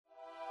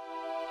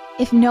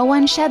If no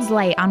one sheds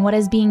light on what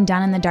is being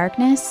done in the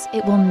darkness,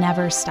 it will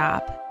never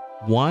stop.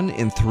 1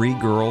 in 3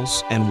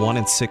 girls and 1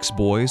 in 6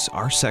 boys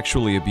are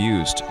sexually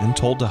abused and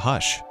told to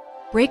hush.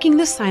 Breaking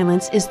the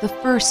silence is the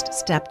first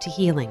step to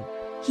healing.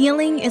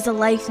 Healing is a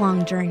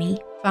lifelong journey.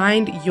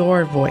 Find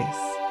your voice.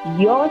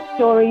 Your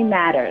story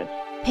matters.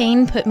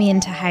 Pain put me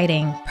into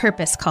hiding.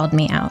 Purpose called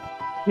me out.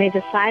 May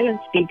the silence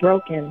be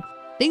broken.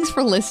 Thanks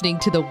for listening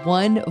to the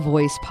One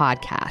Voice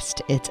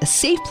podcast. It's a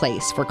safe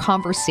place for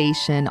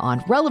conversation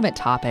on relevant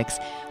topics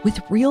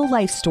with real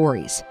life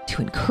stories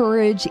to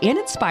encourage and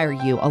inspire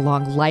you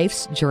along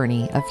life's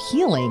journey of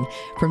healing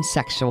from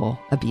sexual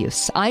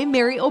abuse. I'm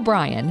Mary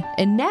O'Brien,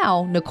 and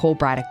now Nicole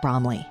Braddock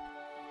Bromley.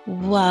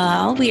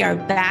 Well, we are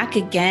back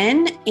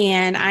again,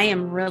 and I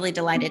am really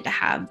delighted to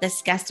have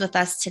this guest with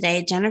us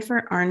today,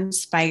 Jennifer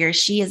Arnspiger.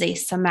 She is a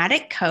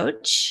somatic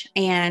coach,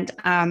 and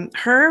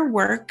her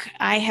work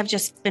I have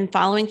just been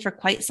following for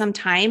quite some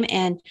time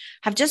and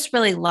have just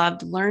really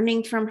loved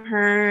learning from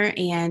her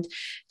and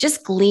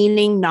just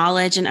gleaning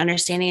knowledge and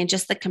understanding and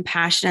just the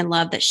compassion and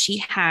love that she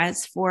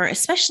has for,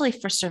 especially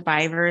for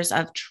survivors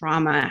of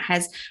trauma,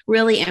 has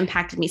really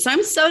impacted me. So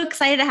I'm so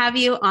excited to have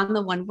you on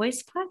the One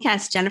Voice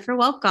podcast. Jennifer,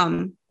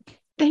 welcome.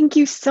 Thank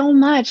you so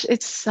much.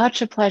 It's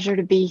such a pleasure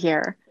to be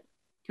here.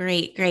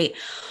 Great, great.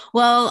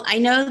 Well, I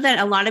know that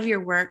a lot of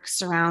your work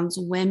surrounds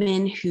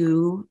women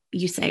who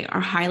you say are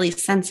highly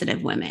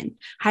sensitive women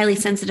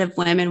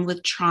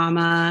with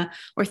trauma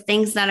or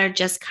things that are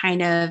just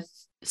kind of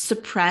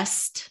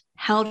suppressed,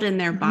 held in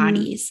their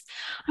bodies.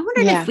 I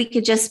wondered if we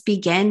could just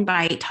begin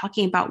by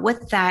talking about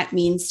what that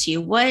means to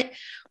you. What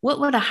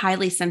would a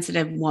highly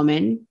sensitive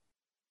woman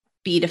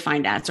be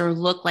defined as or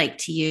look like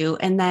to you?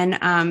 And then,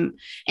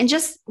 and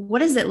just what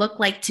does it look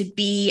like to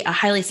be a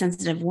highly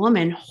sensitive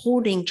woman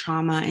holding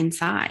trauma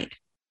inside?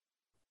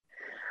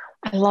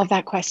 I love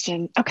that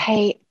question.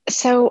 Okay.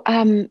 So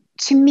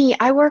to me,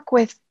 I work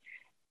with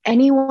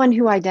anyone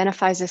who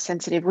identifies as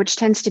sensitive, which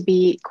tends to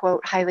be,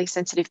 quote, highly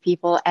sensitive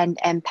people and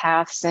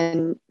empaths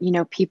and,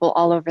 people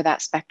all over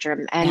that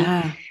spectrum.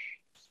 And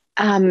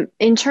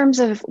in terms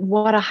of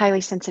what a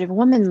highly sensitive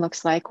woman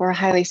looks like, or a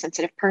highly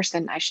sensitive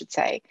person, I should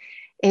say,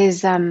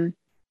 is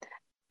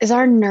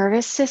our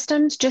nervous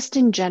systems, just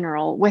in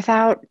general,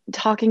 without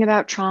talking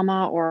about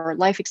trauma or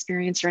life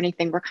experience or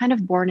anything. We're kind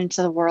of born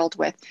into the world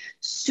with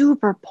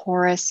super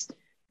porous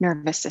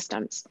nervous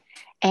systems.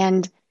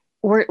 And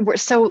we're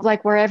so,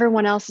 like, where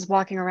everyone else is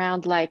walking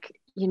around like,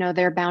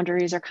 their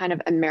boundaries are kind of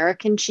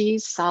American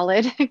cheese,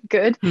 solid,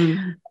 good.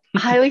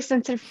 Highly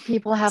sensitive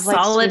people have like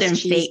solid Swiss and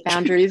cheese fake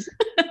boundaries.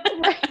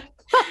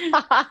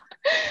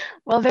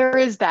 Well, there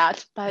is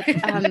that, but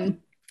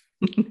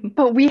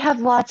we have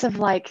lots of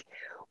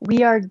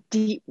we are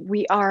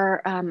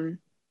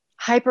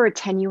hyper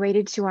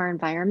attenuated to our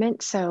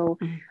environment. So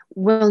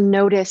we'll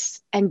notice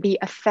and be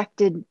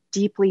affected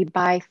deeply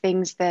by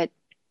things that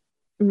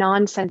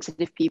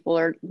non-sensitive people,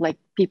 or like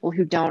people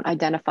who don't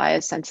identify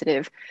as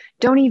sensitive,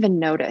 don't even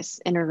notice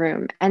in a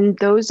room. And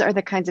those are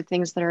the kinds of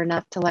things that are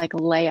enough to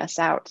lay us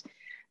out.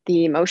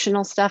 The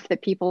emotional stuff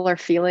that people are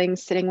feeling,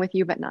 sitting with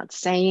you, but not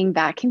saying,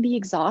 that can be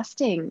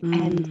exhausting.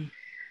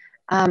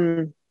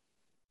 And,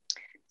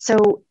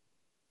 so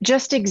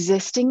just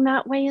existing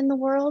that way in the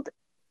world,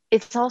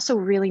 it's also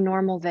really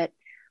normal that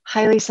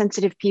highly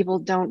sensitive people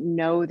don't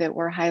know that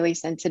we're highly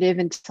sensitive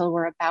until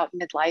we're about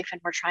midlife and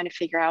we're trying to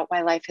figure out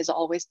why life has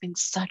always been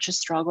such a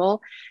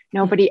struggle.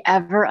 Nobody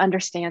ever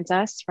understands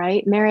us,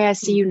 right? Mary, I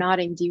see you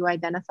nodding. Do you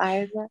identify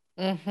as that?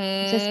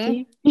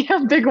 Yeah,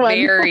 big one.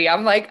 Mary,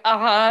 I'm like,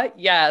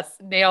 yes,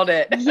 nailed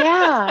it.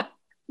 Yeah,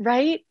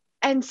 right?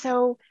 And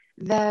so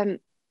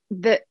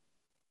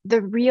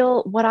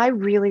what I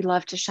really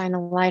love to shine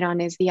a light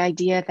on is the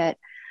idea that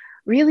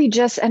really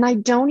just, and I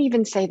don't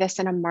even say this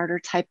in a martyr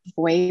type of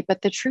way,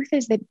 but the truth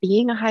is that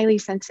being a highly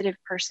sensitive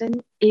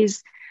person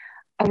is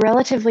a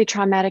relatively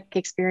traumatic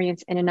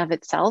experience in and of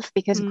itself,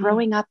 because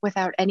growing up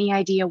without any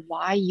idea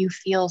why you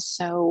feel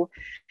so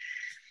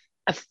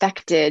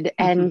affected,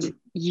 and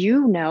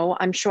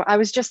I'm sure, I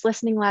was just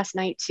listening last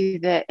night to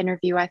the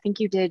interview, I think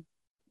you did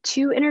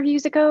 2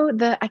 interviews ago,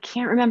 I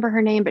can't remember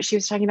her name, but she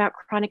was talking about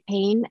chronic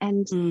pain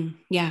and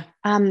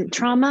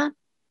trauma.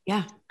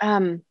 Yeah.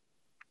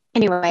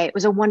 Anyway, it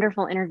was a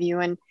wonderful interview.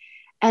 And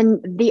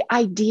the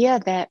idea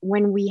that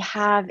when we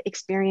have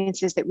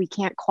experiences that we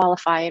can't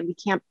qualify and we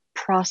can't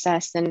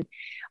process, and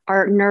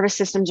our nervous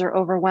systems are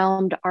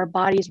overwhelmed, our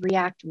bodies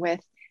react with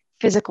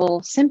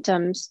physical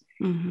symptoms,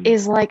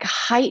 is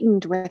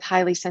heightened with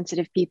highly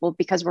sensitive people,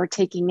 because we're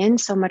taking in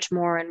so much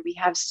more, and we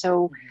have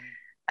so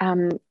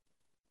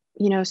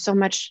so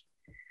much,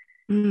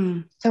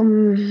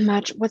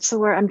 what's the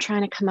word I'm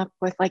trying to come up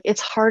with? It's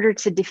harder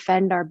to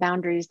defend our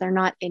boundaries. They're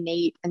not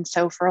innate. And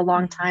so for a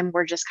long time,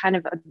 we're just kind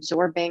of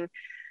absorbing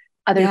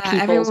other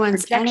people's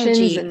everyone's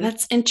energy. And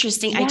that's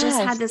interesting. I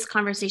just had this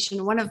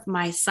conversation. One of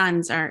my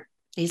sons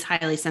he's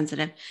highly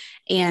sensitive.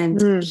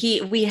 And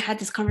we had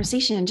this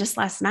conversation just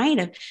last night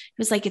he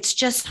was like, it's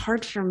just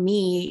hard for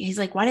me. He's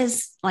like, why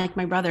does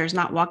my brothers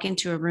not walk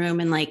into a room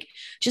and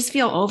just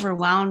feel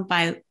overwhelmed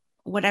by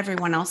what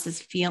everyone else is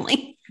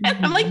feeling?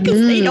 And I'm like,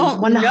 because they don't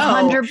 100%.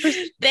 know.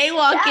 They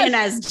walk in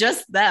Yes. as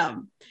just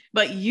them,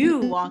 but you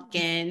walk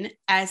in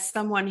as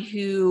someone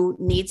who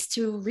needs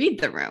to read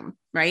the room,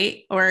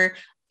 right? Or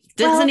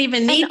doesn't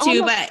even need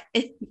to, but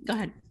go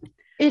ahead.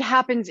 It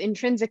happens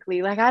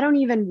intrinsically. Like, I don't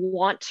even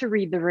want to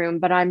read the room,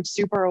 but I'm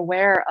super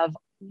aware of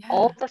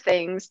all the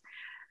things.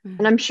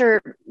 And I'm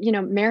sure, you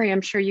know, Mary,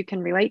 I'm sure you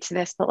can relate to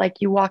this, but like,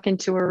 you walk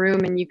into a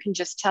room and you can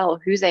just tell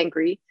who's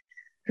angry,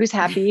 who's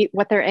happy,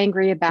 what they're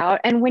angry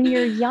about. And when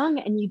you're young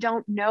and you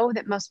don't know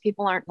that most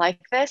people aren't like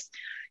this,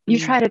 you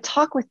try to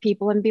talk with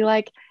people and be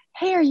like,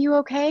 hey, are you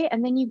okay?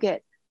 And then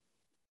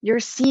you're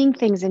seeing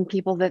things in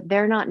people that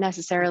they're not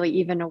necessarily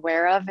even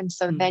aware of. And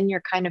so then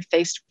you're kind of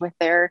faced with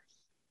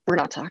we're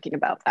not talking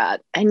about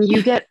that. And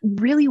you get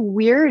really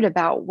weird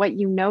about what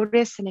you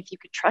notice and if you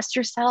could trust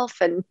yourself.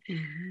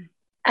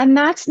 And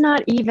that's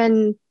not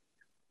even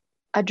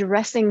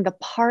addressing the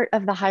part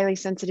of the highly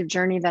sensitive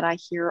journey that I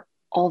hear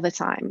all the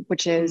time,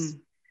 which is,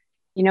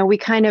 you know, we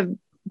kind of,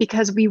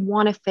 because we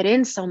want to fit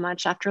in so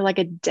much after like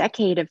a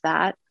decade of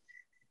that,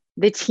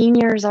 the teen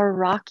years are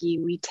rocky.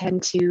 We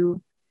tend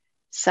to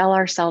sell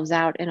ourselves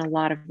out in a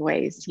lot of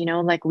ways, you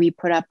know, like we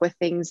put up with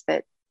things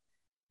that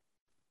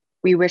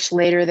we wish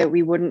later that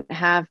we wouldn't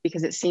have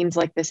because it seems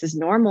like this is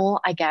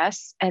normal, I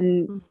guess.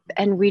 And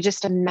we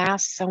just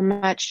amass so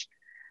much,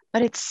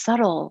 but it's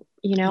subtle,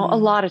 you know, a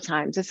lot of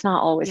times it's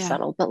not always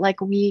subtle, but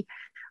like we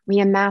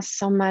amass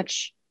so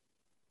much.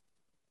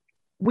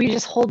 We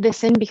just hold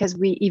this in because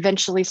we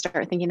eventually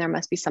start thinking there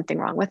must be something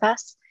wrong with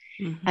us.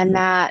 And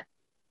that,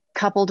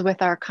 coupled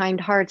with our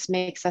kind hearts,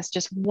 makes us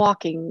just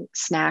walking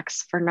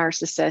snacks for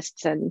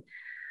narcissists. And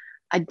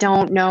I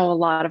don't know a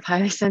lot of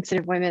highly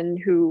sensitive women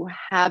who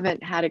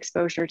haven't had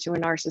exposure to a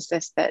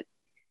narcissist that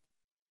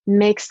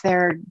makes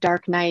their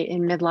dark night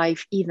in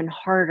midlife even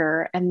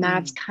harder. And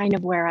that's kind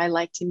of where I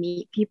like to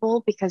meet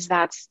people, because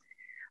that's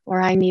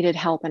where I needed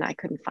help and I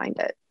couldn't find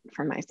it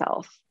for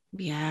myself.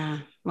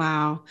 Yeah.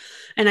 Wow.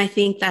 And I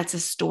think that's a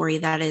story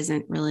that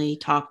isn't really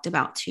talked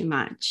about too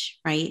much,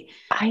 right?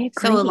 I agree.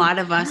 So a lot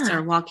of us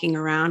are walking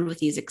around with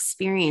these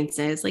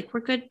experiences, like we're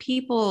good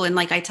people. And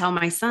like I tell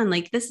my son,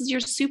 like, this is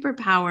your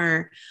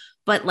superpower,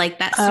 but like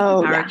that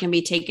superpower can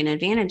be taken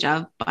advantage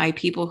of by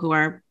people who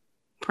are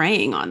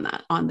preying on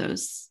that, on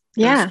those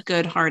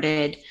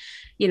good-hearted,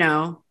 you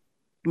know,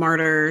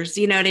 martyrs,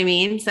 you know what I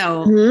mean?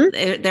 So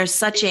there's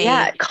such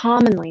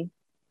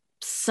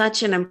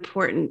such an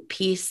important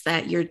piece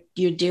that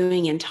you're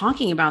doing and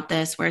talking about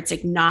this, where it's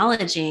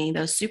acknowledging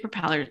those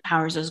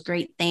superpowers, those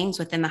great things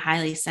within the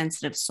highly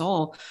sensitive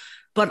soul,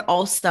 but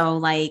also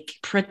like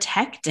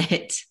protect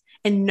it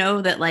and know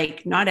that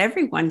like not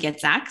everyone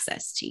gets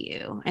access to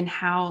you, and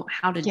how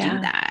to do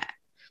that,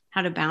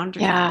 how to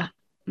boundary that.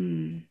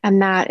 And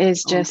that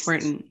is so just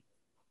important.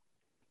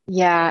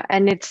 Yeah.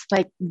 And it's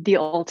like the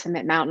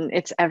ultimate mountain.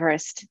 It's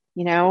Everest,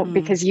 you know,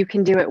 because you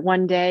can do it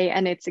one day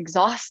and it's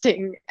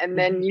exhausting. And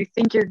then you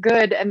think you're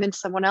good. And then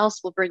someone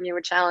else will bring you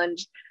a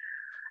challenge.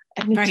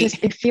 And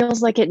it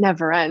feels like it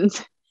never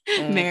ends.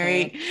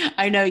 Mary,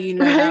 I know you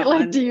know right? that like,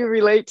 one. Do you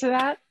relate to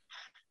that?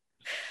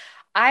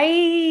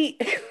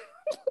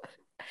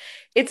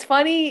 It's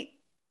funny.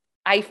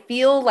 I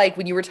feel like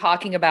when you were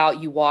talking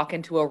about you walk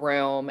into a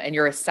room and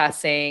you're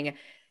assessing,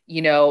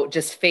 you know,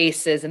 just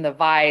faces and the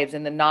vibes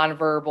and the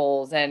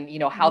nonverbals and, you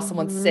know, how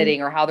someone's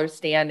sitting or how they're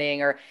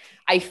standing, or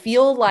I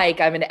feel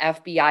like I'm an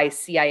FBI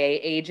CIA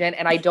agent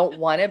and I don't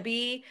want to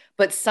be,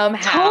 but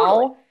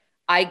somehow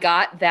I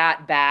got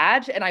that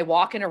badge and I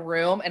walk in a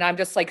room and I'm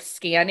just like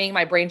scanning,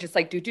 my brain just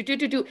like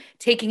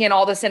taking in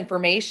all this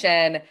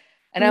information.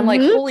 And I'm like,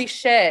 holy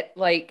shit,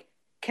 like,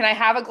 can I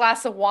have a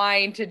glass of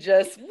wine to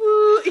just,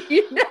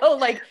 you know,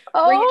 like,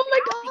 bring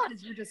it out,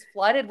 because you're just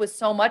flooded with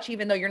so much,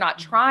 even though you're not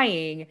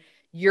trying.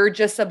 You're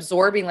just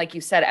absorbing, like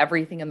you said,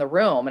 everything in the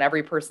room and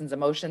every person's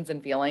emotions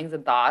and feelings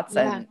and thoughts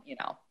and, you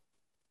know.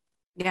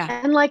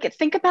 Yeah. And like,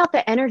 think about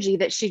the energy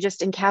that she just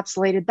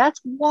encapsulated.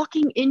 That's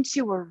walking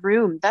into a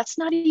room. That's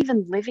not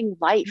even living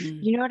life.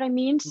 You know what I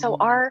mean? So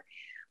our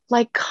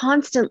like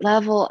constant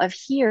level of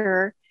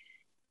here,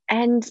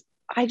 and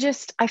I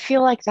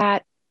feel like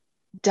that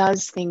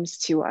does things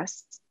to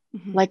us,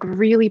 like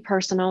really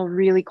personal,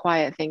 really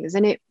quiet things.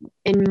 And it,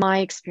 in my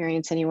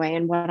experience anyway,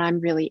 and what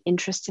I'm really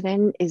interested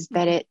in is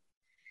that it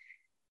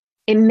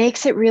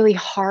makes it really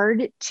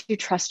hard to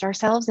trust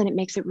ourselves, and it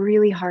makes it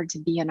really hard to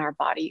be in our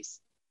bodies.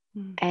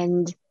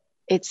 And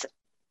it's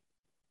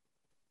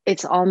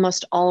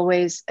almost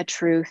always a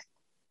truth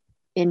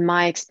in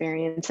my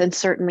experience, and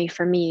certainly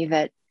for me,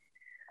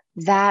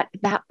 that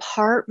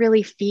part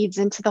really feeds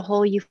into the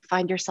whole you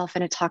find yourself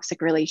in a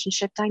toxic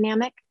relationship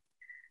dynamic,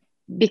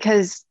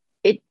 because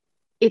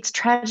it's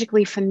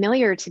tragically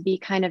familiar to be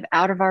kind of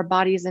out of our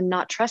bodies and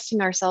not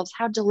trusting ourselves.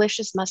 How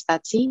delicious must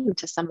that seem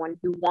to someone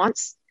who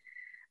wants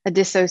a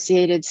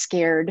dissociated,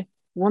 scared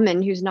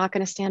woman who's not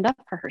going to stand up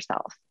for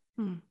herself?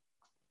 You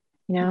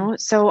know,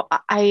 so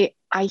I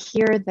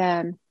hear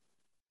the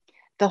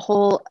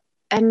whole,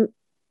 and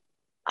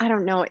I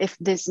don't know if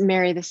this,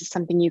 Mary, this is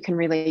something you can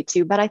relate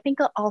to, but I think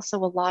also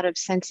a lot of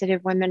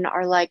sensitive women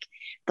are like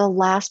the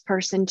last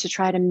person to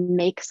try to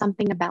make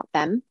something about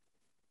them.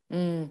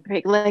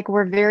 Right? Like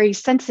we're very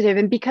sensitive,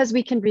 and because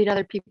we can read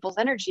other people's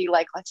energy,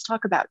 like, let's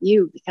talk about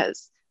you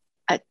because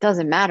it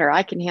doesn't matter.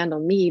 I can handle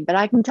me, but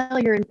I can tell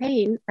you're in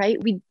pain,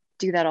 right? We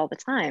do that all the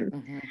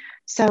time.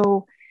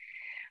 So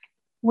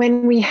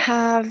when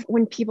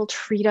people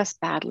treat us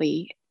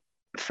badly,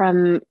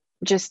 from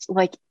just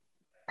like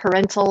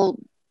parental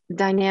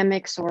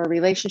dynamics or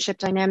relationship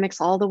dynamics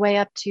all the way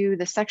up to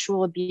the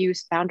sexual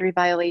abuse, boundary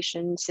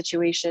violation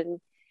situation,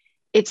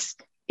 it's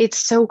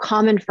so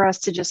common for us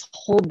to just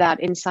hold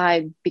that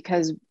inside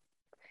because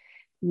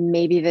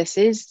maybe this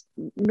is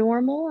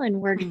normal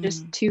and we're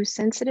just too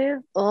sensitive.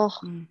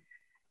 You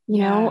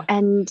know,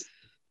 and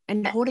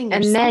holding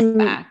yourself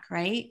back,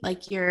 right?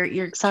 Like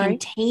you're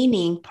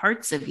containing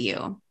parts of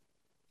you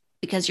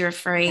because you're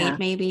afraid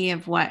maybe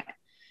of what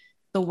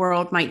the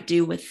world might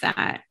do with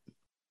that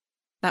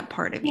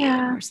part of you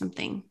or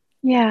something.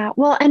 Yeah.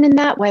 Well, and in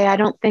that way, I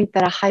don't think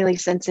that a highly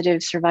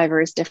sensitive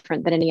survivor is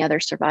different than any other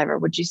survivor,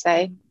 would you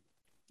say?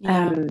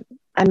 Yeah.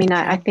 I mean,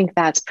 I think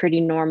that's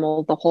pretty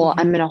normal. The whole,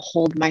 I'm going to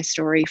hold my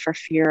story for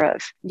fear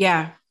of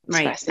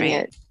expressing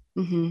it.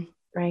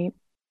 Right.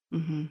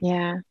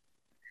 Yeah.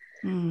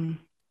 Well,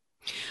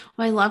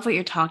 I love what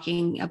you're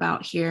talking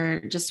about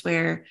here, just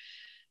where,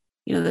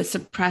 you know, the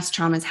suppressed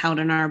trauma is held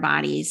in our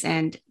bodies,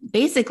 and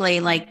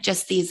basically like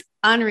just these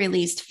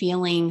unreleased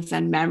feelings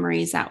and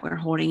memories that we're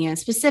holding in,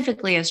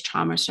 specifically as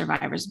trauma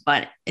survivors,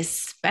 but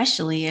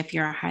especially if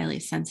you're a highly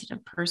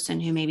sensitive person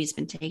who maybe has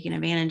been taken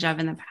advantage of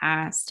in the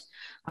past.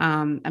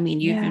 I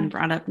mean, you've been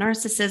brought up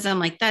narcissism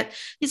like that.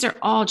 These are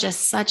all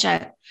just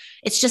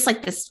it's just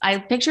like this, I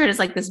picture it as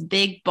like this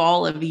big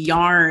ball of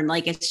yarn.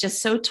 Like it's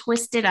just so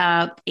twisted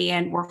up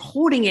and we're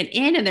holding it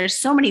in, and there's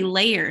so many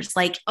layers.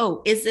 Like,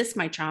 oh, is this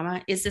my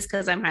trauma? Is this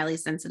because I'm highly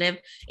sensitive?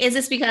 Is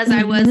this because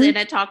I was in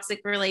a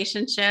toxic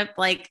relationship?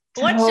 Like,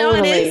 what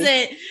Sean is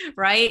it?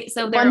 Right.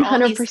 So there 100%,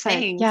 are all these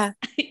things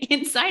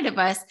inside of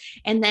us.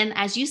 And then,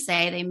 as you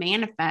say, they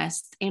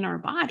manifest in our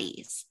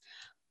bodies.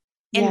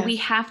 And we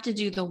have to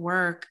do the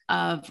work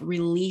of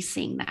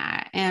releasing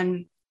that.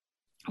 And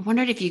I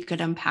wondered if you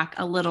could unpack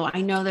a little.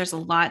 I know there's a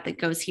lot that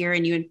goes here,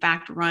 and you in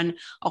fact run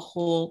a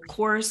whole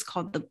course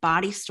called the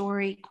Body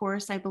Story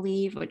course, I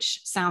believe, which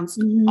sounds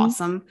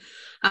awesome.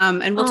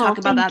 And we'll talk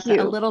about that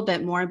a little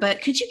bit more,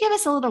 but could you give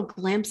us a little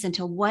glimpse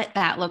into what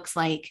that looks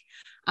like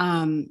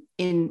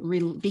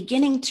in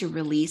beginning to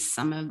release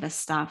some of the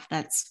stuff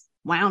that's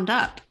wound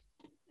up?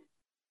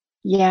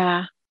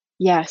 Yeah.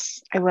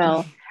 Yes, I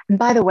will. And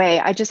by the way,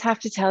 I just have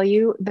to tell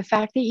you, the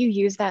fact that you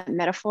use that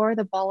metaphor,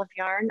 the ball of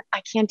yarn,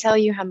 I can't tell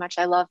you how much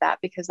I love that,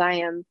 because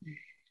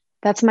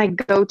that's my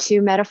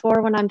go-to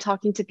metaphor when I'm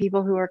talking to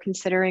people who are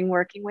considering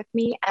working with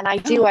me. And I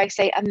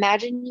say,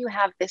 imagine you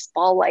have this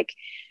ball like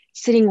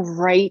sitting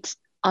right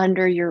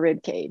under your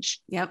rib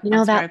cage. Yep. You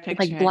know, that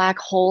like black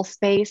hole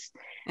space.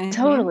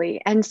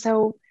 Totally. And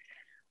so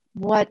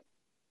bring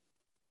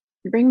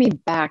me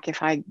back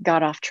if I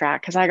got off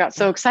track, because I got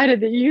so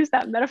excited that you used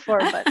that metaphor.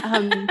 But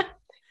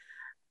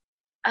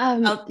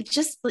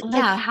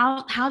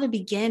how to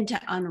begin to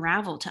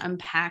unravel, to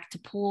unpack, to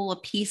pull a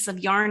piece of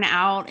yarn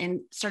out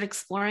and start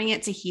exploring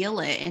it, to heal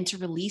it and to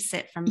release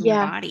it from your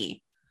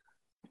body.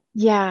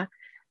 Yeah.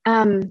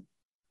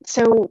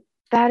 So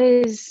that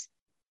is,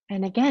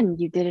 and again,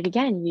 you did it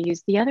again. You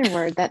used the other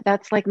word.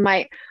 That's like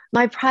my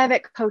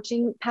private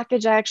coaching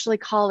package. I actually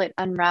call it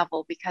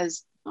Unravel,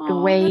 because the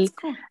way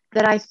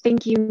that I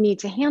think you need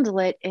to handle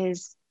it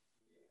is,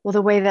 well,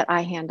 the way that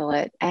I handle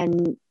it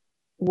and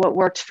what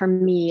worked for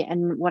me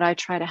and what I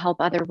try to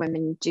help other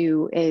women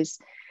do is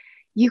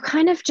you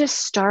kind of just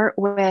start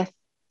with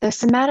the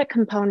somatic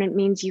component.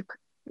 Means you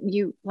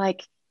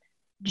like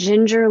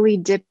gingerly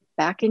dip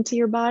back into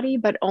your body,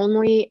 but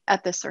only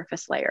at the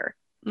surface layer,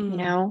 you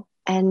know?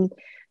 And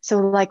so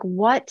like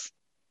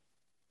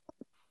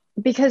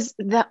because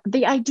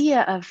the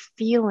idea of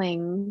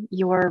feeling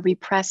your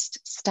repressed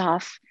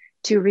stuff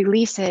to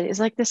release it is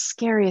like the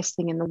scariest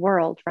thing in the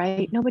world,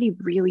 right? Nobody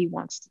really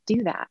wants to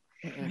do that.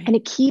 And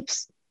it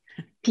keeps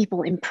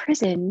people in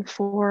prison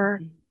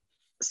for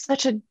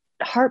such a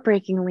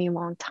heartbreakingly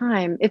long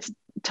time. It's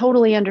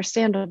totally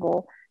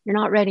understandable. You're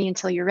not ready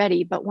until you're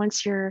ready. But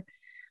once you're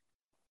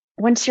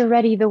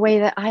ready, the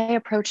way that I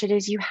approach it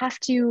is you have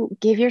to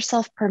give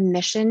yourself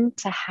permission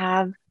to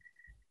have,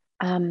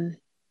 to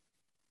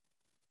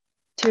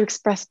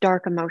express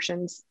dark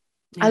emotions.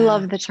 I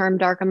love the term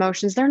dark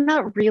emotions. They're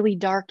not really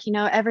dark. You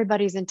know,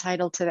 everybody's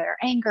entitled to their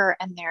anger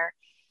and their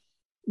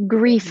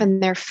grief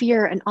and their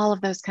fear and all of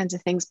those kinds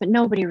of things, but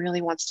nobody really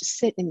wants to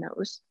sit in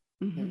those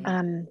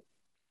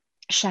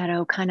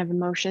shadow kind of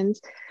emotions.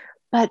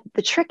 But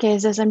the trick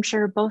is, as I'm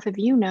sure both of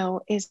you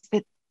know, is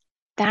that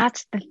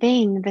that's the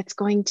thing that's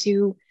going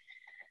to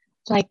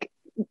like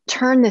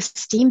turn the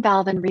steam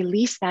valve and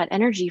release that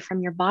energy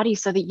from your body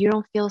so that you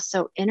don't feel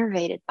so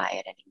innervated by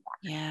it anymore.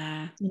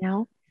 Yeah. You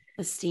know,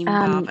 the steam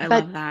valve. I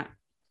love that.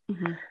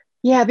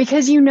 Yeah,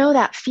 because you know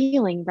that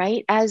feeling,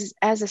 right? As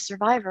a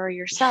survivor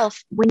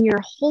yourself, when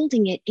you're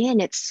holding it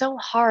in, it's so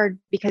hard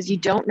because you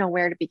don't know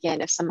where to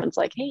begin. If someone's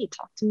like, "Hey,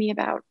 talk to me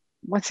about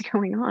what's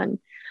going on."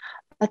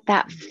 But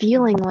that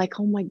feeling like,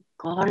 "Oh my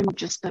God, I'm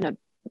just gonna,"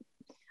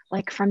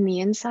 like from the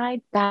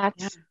inside,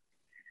 that's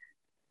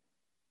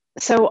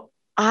so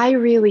I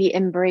really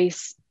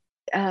embrace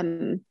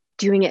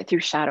doing it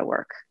through shadow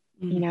work,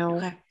 you know,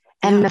 Okay.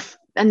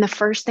 and the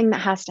first thing that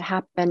has to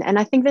happen, and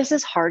I think this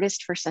is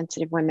hardest for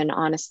sensitive women,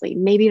 honestly.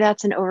 Maybe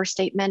that's an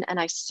overstatement, and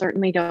I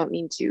certainly don't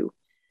mean to,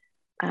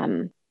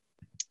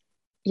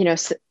 you know,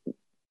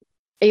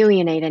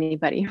 alienate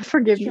anybody.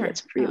 Forgive me,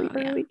 it's really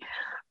early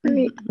for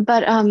me.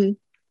 But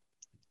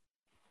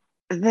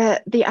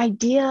the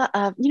idea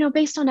of, you know,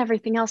 based on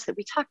everything else that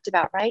we talked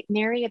about, right,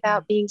 Mary,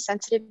 about being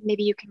sensitive,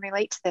 maybe you can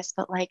relate to this,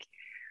 but like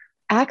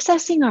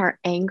accessing our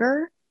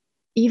anger,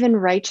 even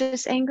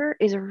righteous anger,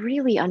 is a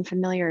really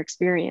unfamiliar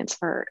experience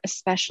for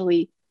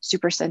especially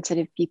super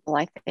sensitive people,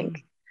 I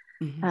think.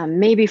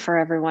 Maybe for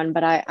everyone,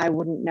 but I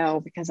wouldn't know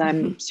because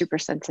I'm super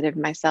sensitive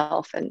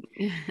myself. And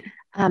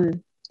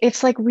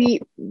it's like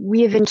we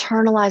have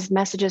internalized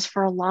messages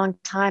for a long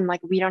time,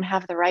 like we don't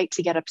have the right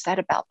to get upset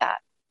about that,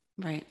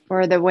 right,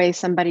 or the way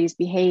somebody's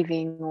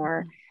behaving,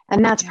 or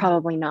and that's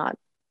probably not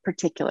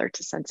particular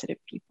to sensitive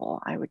people,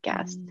 I would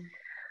guess.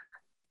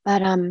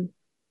 But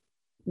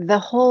the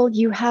whole,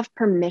 you have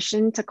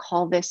permission to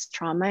call this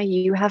trauma,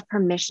 you have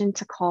permission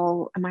to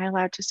call, am I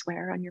allowed to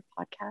swear on your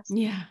podcast?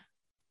 Yeah,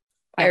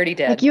 I already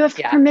did. Like you have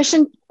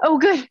permission. Oh,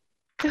 good.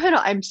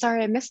 I'm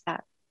sorry I missed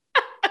that.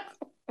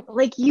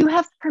 Like you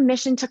have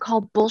permission to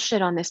call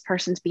bullshit on this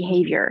person's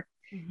behavior,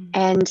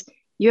 and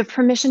you have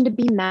permission to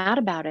be mad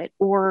about it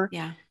or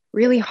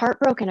really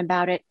heartbroken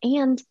about it.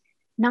 And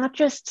not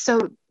just,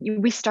 so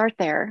we start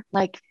there,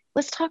 like,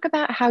 let's talk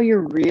about how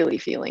you're really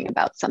feeling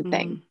about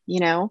something, you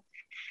know?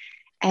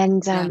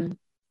 And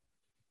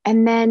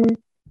and then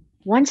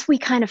once we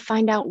kind of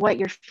find out what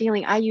you're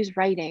feeling, I use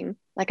writing.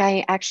 Like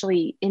I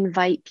actually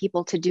invite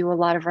people to do a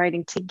lot of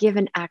writing to give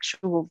an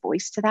actual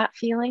voice to that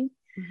feeling.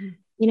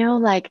 You know,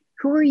 like,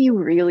 who are you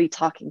really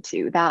talking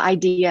to? That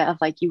idea of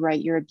like, you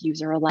write your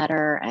abuser a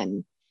letter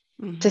and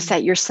to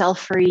set yourself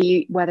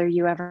free, whether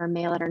you ever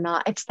mail it or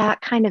not. It's that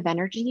kind of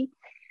energy.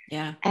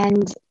 Yeah.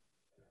 And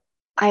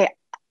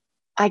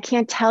I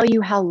can't tell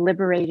you how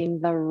liberating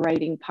the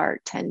writing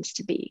part tends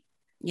to be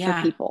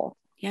for people.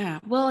 Yeah.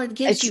 Well, it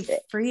gives you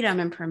freedom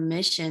and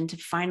permission to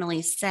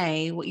finally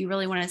say what you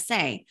really want to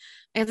say.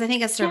 Because I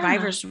think as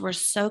survivors, we're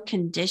so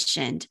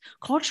conditioned,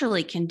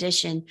 culturally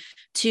conditioned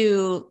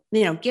to,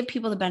 you know, give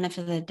people the benefit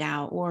of the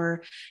doubt,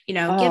 or, you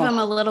know, give them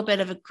a little bit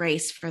of a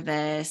grace for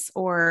this,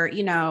 or,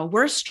 you know,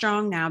 we're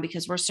strong now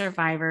because we're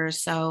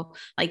survivors. So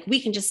like,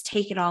 we can just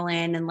take it all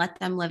in and let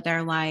them live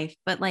their life.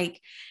 But like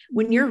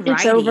when you're writing,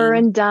 it's over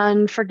and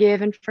done,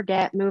 forgive and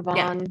forget, move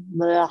on.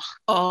 Ugh.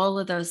 All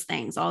of those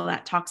things, all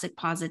that toxic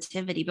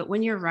positivity. But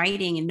when you're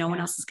writing and no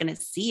one else is going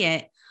to see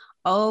it,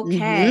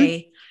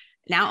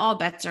 now all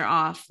bets are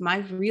off. My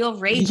real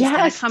rage is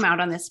going to come out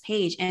on this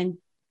page. And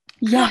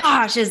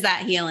gosh, is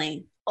that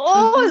healing?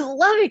 Oh, I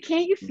love it.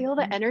 Can't you feel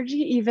the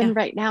energy even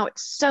right now?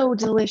 It's so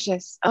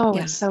delicious. Oh,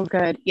 it's so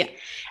good.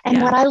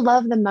 And what I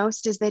love the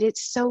most is that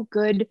it's so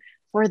good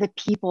for the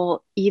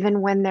people,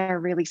 even when they're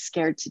really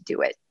scared to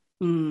do it.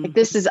 Like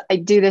I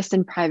do this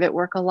in private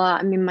work a lot.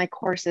 I mean, my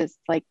course is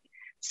like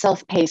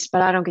self-paced,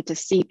 but I don't get to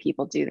see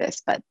people do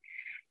this. But,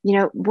 you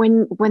know,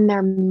 when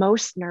they're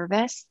most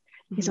nervous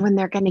is when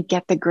they're going to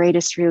get the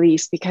greatest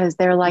release, because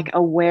they're like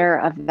aware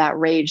of that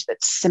rage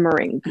that's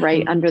simmering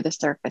right under the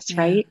surface,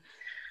 right?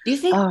 Do you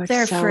think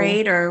they're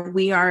afraid, or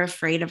we are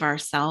afraid of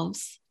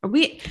ourselves? Do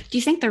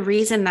you think the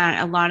reason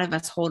that a lot of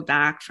us hold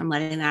back from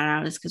letting that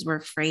out is because we're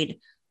afraid,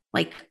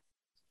 like,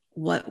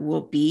 what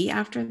will be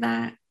after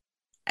that?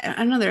 I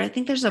don't know. I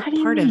think there's a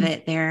part of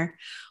it there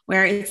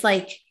where it's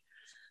like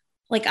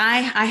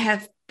I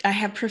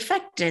have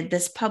perfected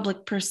this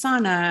public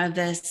persona,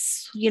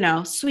 this, you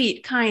know,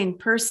 sweet, kind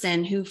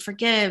person who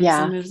forgives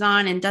and moves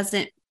on and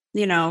doesn't,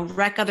 you know,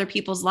 wreck other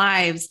people's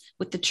lives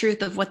with the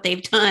truth of what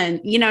they've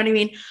done. You know what I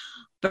mean?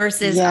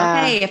 Versus,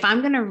 okay, if I'm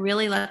going to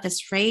really let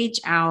this rage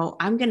out,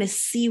 I'm going to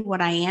see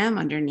what I am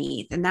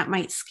underneath. And that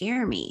might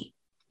scare me.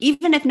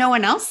 Even if no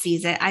one else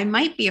sees it, I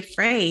might be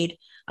afraid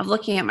of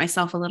looking at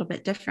myself a little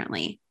bit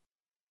differently.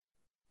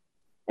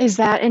 Is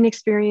that an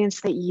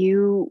experience that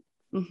you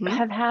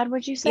have had,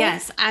 would you say?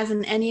 Yes. As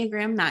an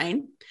Enneagram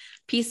 9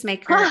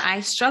 peacemaker,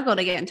 I struggle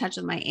to get in touch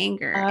with my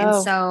anger.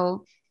 And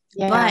so,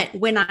 but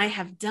when I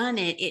have done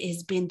it, it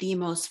has been the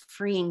most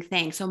freeing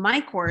thing. So my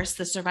course,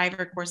 the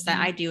survivor course that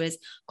I do, is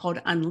called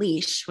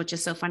Unleash, which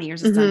is so funny.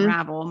 Yours is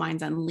Unravel,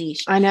 mine's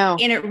Unleash. I know.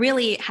 And it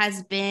really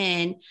has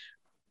been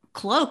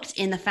cloaked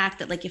in the fact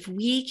that, like, if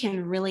we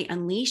can really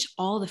unleash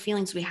all the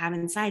feelings we have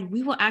inside,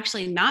 we will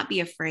actually not be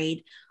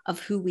afraid of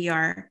who we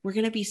are. We're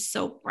going to be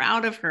so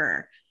proud of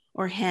her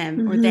or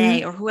him or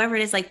they or whoever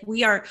it is. Like,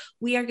 we are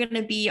going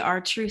to be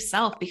our true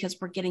self because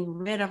we're getting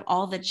rid of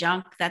all the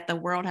junk that the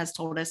world has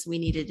told us we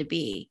needed to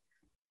be.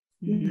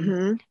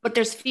 But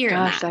there's fear in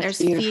that. There's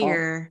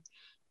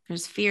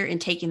there's fear in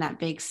taking that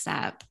big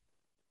step.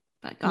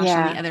 But gosh,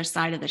 on the other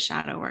side of the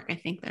shadow work, I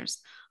think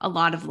there's a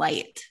lot of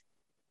light.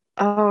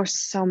 Oh,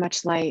 so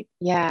much light.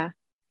 Yeah.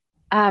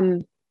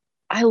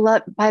 I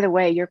love, by the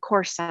way, your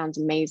course sounds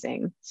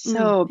amazing.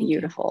 So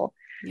beautiful.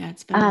 You. Yeah,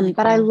 it's been really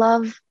but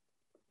cool.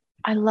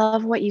 I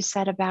love what you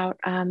said about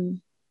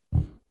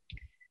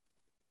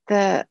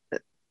the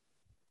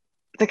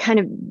kind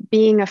of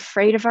being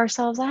afraid of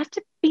ourselves. I have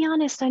to be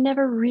honest, I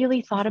never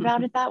really thought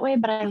about it that way,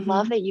 but I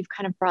love that you've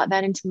kind of brought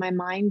that into my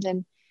mind.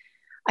 And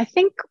I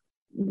think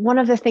one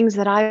of the things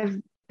that I've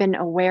been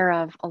aware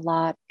of a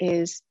lot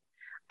is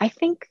I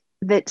think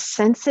that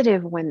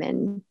sensitive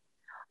women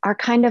are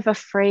kind of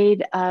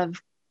afraid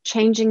of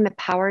changing the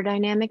power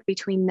dynamic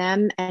between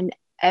them and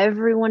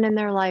everyone in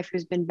their life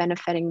who's been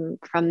benefiting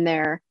from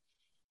their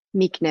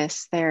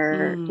meekness,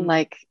 their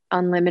like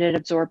unlimited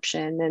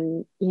absorption.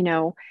 And, you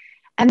know,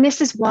 and this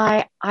is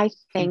why I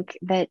think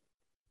that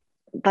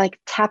like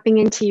tapping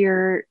into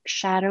your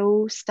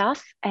shadow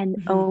stuff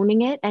and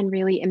owning it and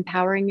really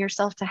empowering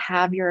yourself to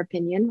have your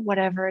opinion,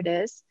 whatever it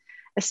is,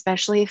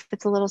 especially if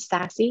it's a little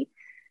sassy,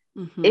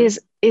 is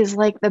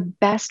like the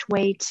best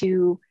way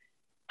to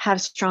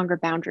have stronger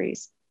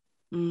boundaries,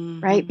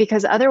 right?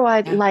 Because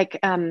otherwise, like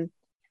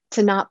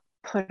to not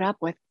put up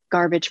with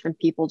garbage from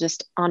people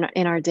just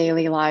in our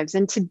daily lives,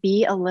 and to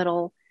be a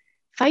little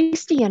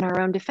feisty in our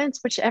own defense,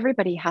 which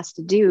everybody has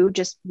to do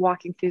just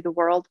walking through the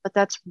world. But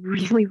that's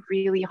really,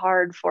 really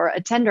hard for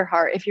a tender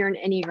heart. If you're an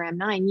Enneagram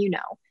 9, you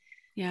know,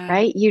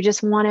 right? You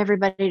just want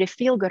everybody to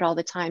feel good all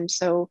the time.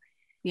 So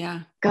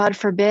God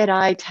forbid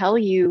I tell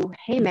you,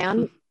 hey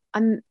man,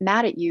 I'm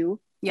mad at you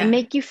and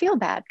make you feel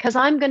bad, because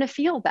I'm going to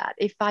feel bad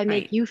if I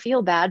make you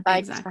feel bad by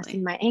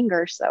expressing my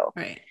anger. So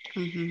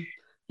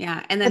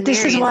yeah. And then this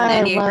Mary's is why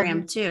an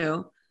Enneagram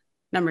too,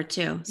 number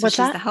 2. So What's she's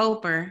that? the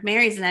helper.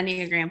 Mary's an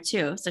Enneagram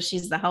 2. So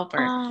she's the helper.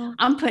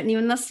 I'm putting you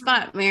in the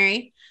spot,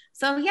 Mary.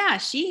 So yeah,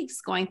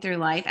 she's going through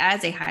life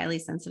as a highly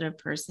sensitive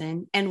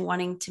person and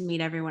wanting to meet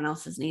everyone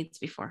else's needs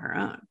before her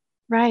own.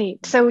 Right.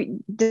 So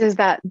does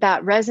that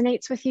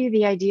resonates with you?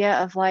 The idea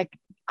of like,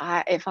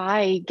 if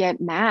I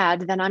get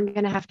mad, then I'm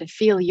going to have to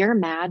feel you're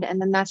mad.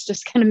 And then that's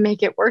just going to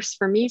make it worse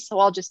for me. So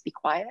I'll just be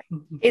quiet.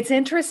 It's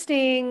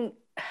interesting.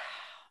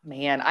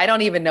 Man, I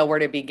don't even know where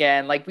to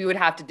begin. Like we would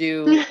have to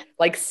do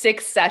like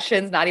 6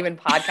 sessions, not even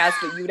podcasts,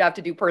 but you would have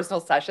to do personal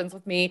sessions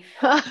with me.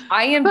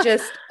 I am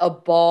just a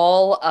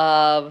ball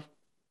of,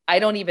 I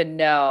don't even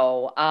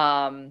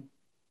know.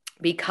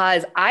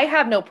 Because I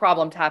have no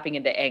problem tapping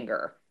into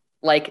anger,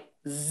 like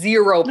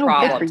zero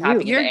problem tapping into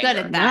anger. You're good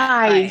at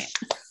that. Nice.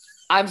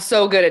 I'm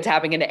so good at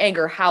tapping into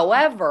anger.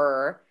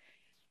 However,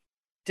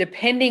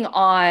 depending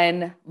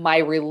on my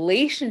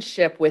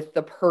relationship with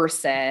the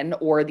person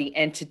or the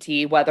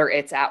entity, whether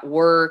it's at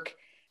work,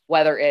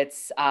 whether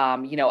it's,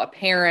 you know, a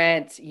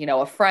parent, you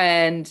know, a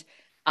friend,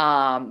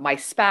 my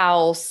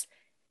spouse,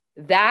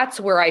 that's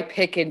where I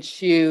pick and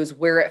choose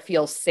where it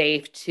feels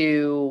safe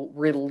to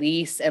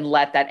release and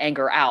let that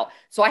anger out.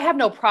 So I have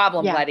no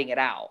problem letting it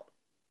out.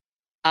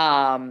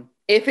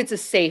 If it's a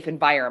safe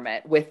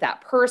environment with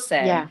that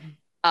person.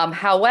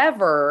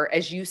 However,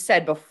 as you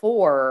said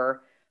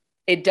before,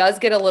 it does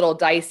get a little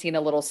dicey and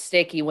a little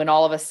sticky when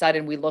all of a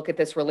sudden we look at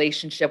this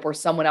relationship where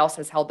someone else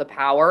has held the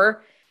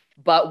power,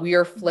 but we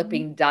are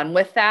flipping done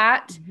with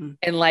that.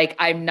 And like,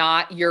 I'm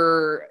not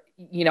your,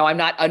 you know, I'm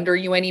not under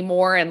you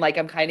anymore. And like,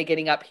 I'm kind of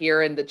getting up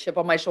here and the chip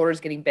on my shoulder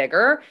is getting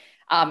bigger.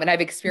 And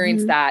I've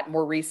experienced that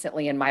more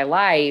recently in my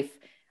life.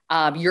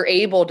 You're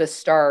able to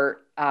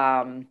start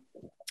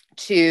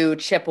to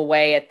chip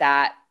away at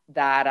that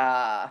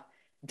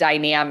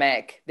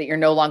dynamic that you're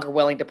no longer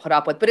willing to put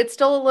up with. But it's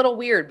still a little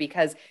weird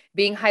because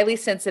being highly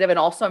sensitive, and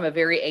also I'm a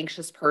very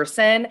anxious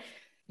person,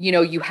 you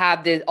know, you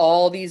have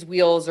all these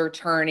wheels are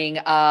turning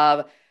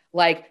of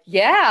like,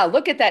 yeah,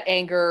 look at that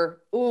anger.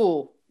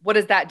 Ooh, what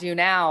does that do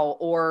now?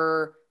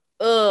 Or,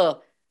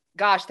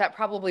 gosh, that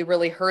probably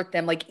really hurt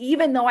them. Like,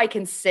 even though I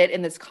can sit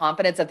in this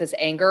confidence of this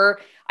anger,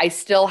 I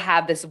still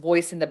have this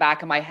voice in the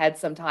back of my head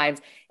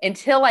sometimes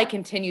until I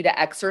continue to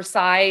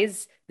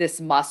exercise this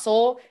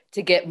muscle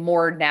to get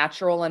more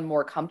natural and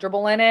more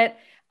comfortable in it.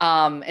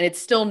 And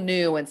it's still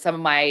new in some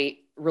of my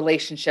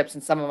relationships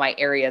and some of my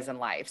areas in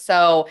life.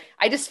 So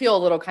I just feel a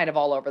little kind of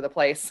all over the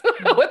place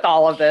with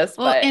all of this.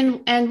 Well,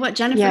 and what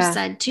Jennifer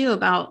said too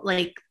about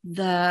like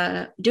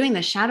doing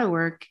the shadow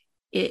work,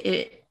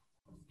 it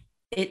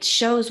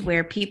shows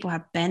where people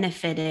have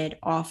benefited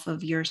off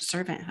of your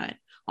servanthood,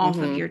 off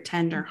of your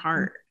tender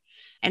heart.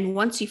 And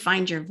once you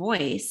find your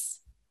voice,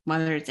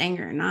 whether it's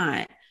anger or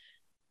not,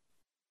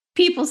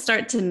 people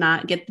start to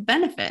not get the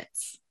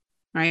benefits,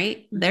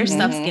 right? Their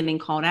stuff's getting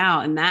called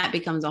out, and that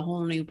becomes a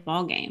whole new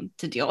ball game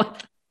to deal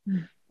with.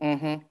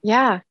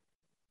 Yeah.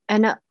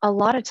 And a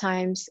lot of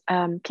times,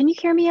 can you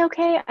hear me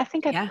okay? I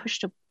think I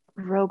pushed a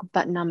rogue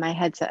button on my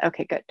headset.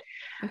 Okay, good.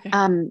 Okay.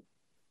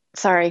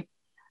 Sorry.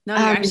 No,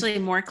 you're actually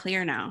more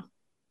clear now.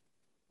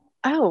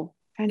 Oh,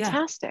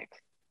 fantastic.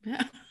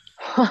 Yeah.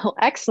 Well,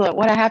 excellent.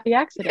 What a happy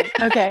accident.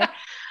 Okay.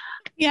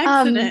 The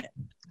accident.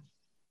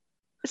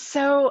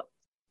 So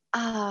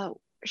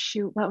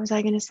shoot, what was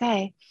I going to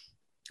say?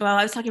 Well,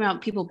 I was talking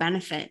about people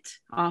benefit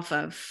off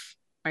of,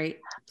 right?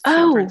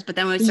 Oh, but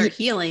then when we start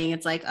healing,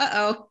 it's like,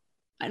 uh-oh,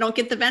 I don't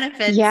get the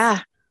benefits. Yeah,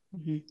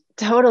 mm-hmm.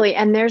 Totally.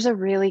 And there's a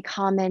really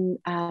common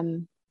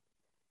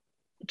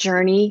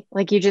journey.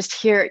 Like you just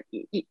hear,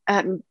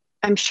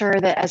 I'm sure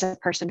that as a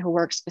person who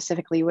works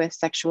specifically with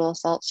sexual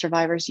assault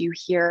survivors, you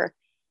hear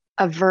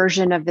a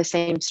version of the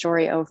same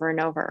story over and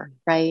over,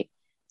 right?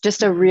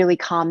 Just a really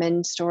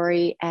common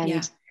story.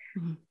 And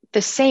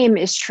the same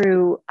is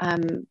true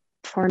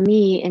for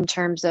me in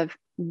terms of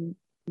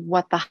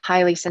what the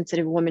highly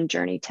sensitive woman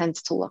journey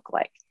tends to look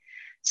like,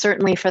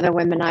 certainly for the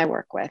women I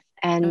work with.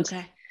 And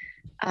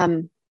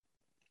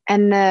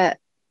and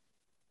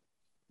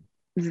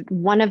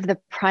one of the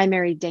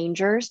primary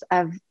dangers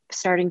of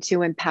starting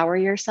to empower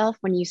yourself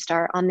when you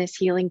start on this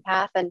healing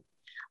path, and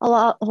a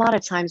lot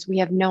of times we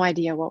have no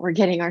idea what we're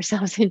getting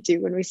ourselves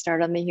into when we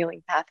start on the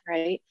healing path,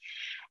 right?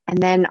 And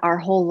then our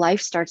whole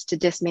life starts to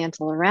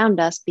dismantle around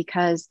us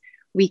because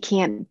we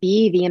can't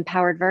be the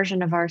empowered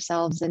version of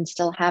ourselves and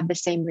still have the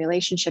same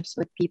relationships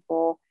with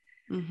people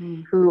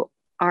who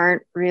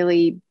aren't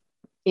really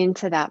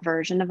into that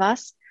version of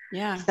us.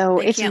 Yeah. So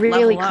it's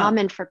really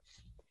common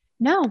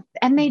no,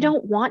 and they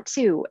don't want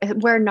to,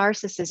 where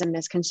narcissism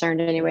is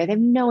concerned anyway. They have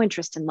no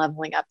interest in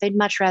leveling up. They'd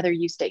much rather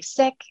you stay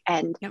sick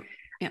and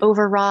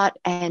overwrought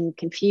and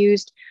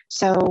confused.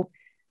 So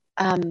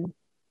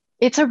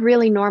it's a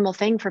really normal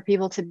thing for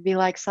people to be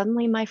like,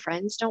 suddenly my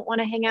friends don't want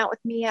to hang out with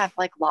me. I've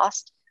like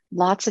lost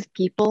lots of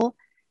people.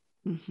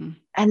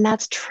 And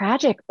that's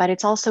tragic, but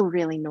it's also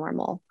really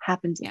normal.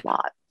 Happens a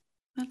lot.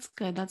 That's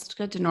good. That's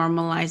good to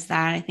normalize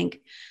that. I think,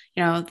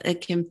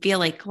 it can feel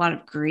like a lot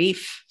of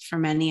grief for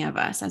many of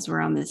us as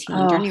we're on this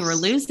healing journey. We're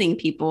losing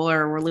people,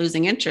 or we're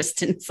losing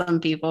interest in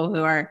some people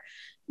who are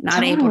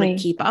not able to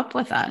keep up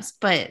with us,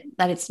 but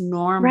that it's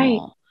normal. Right.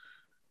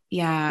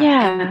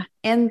 Yeah.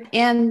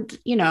 And,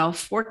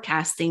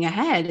 forecasting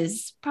ahead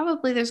is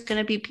probably there's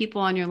going to be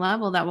people on your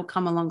level that will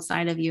come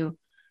alongside of you,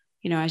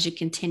 as you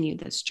continue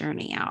this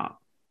journey out.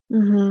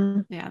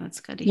 Yeah, that's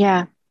good to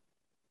hear.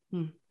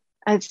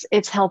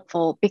 It's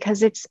helpful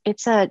because it's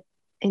a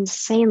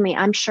insanely,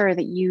 I'm sure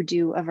that you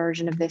do a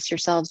version of this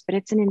yourselves, but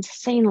it's an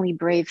insanely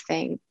brave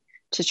thing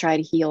to try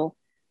to heal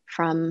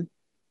from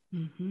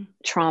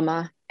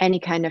trauma, any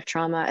kind of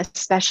trauma,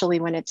 especially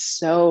when it's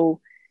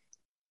so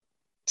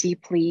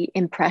deeply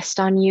impressed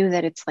on you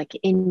that it's like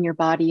in your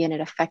body and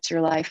it affects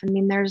your life. I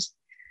mean,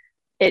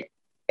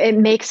 it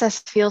makes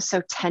us feel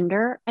so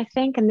tender, I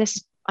think, and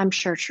this I'm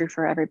sure true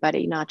for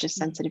everybody, not just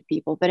sensitive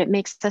people, but it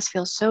makes us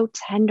feel so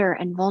tender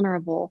and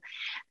vulnerable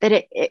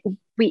that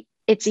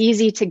it's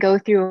easy to go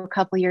through a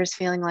couple of years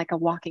feeling like a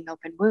walking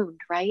open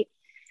wound, right?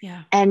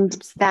 Yeah. And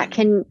that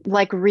can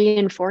like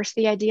reinforce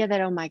the idea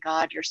that, oh my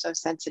God, you're so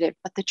sensitive.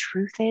 But the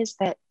truth is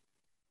that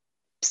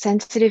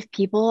sensitive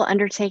people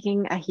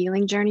undertaking a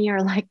healing journey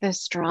are like the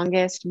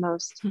strongest,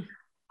 most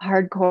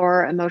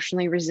hardcore,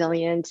 emotionally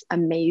resilient,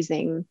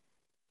 amazing,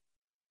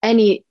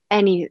 any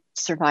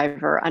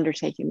survivor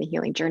undertaking the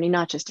healing journey,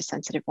 not just a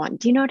sensitive one.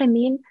 Do you know what I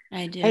mean?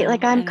 I do. Right?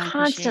 Like I'm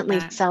constantly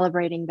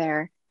celebrating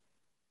their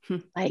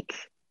like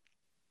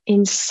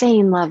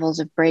insane levels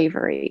of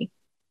bravery.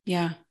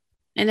 Yeah.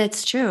 And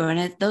it's true.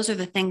 And those are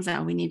the things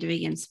that we need to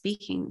begin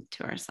speaking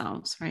to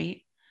ourselves,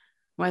 right?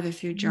 Whether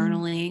through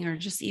journaling or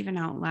just even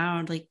out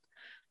loud, like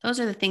those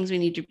are the things we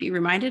need to be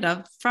reminded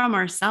of from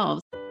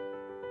ourselves.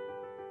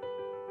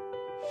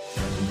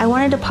 I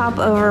wanted to pop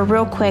over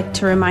real quick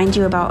to remind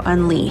you about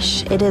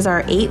Unleash. It is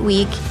our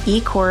 8-week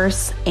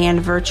e-course and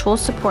virtual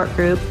support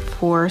group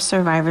for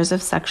survivors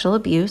of sexual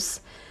abuse.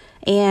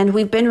 And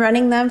we've been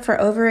running them for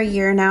over a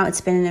year now. It's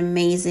been an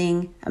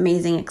amazing,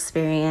 amazing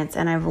experience.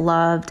 And I've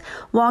loved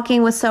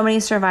walking with so many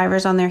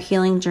survivors on their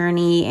healing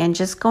journey and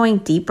just going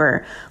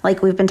deeper,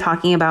 like we've been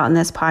talking about in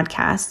this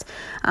podcast.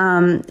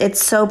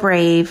 It's so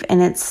brave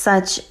and it's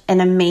such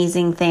an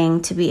amazing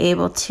thing to be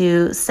able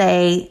to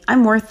say,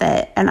 I'm worth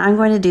it and I'm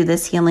going to do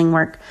this healing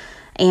work.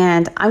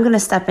 And I'm going to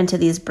step into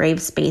these brave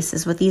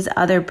spaces with these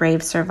other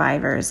brave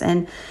survivors.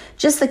 And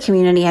just the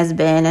community has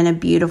been a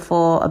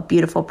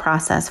beautiful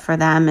process for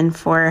them and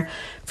for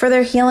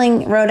their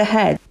healing road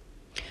ahead.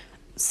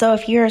 So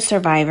if you're a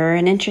survivor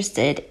and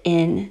interested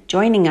in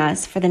joining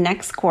us for the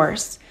next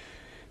course,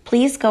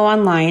 please go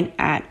online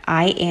at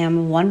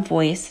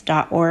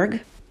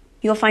iamonevoice.org.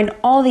 You'll find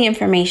all the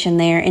information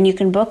there, and you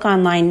can book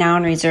online now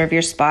and reserve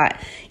your spot.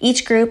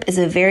 Each group is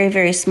a very,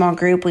 very small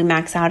group. We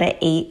max out at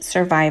 8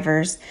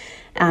 survivors.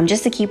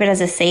 Just to keep it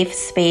as a safe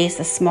space,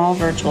 a small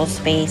virtual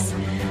space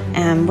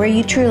where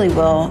you truly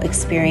will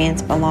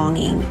experience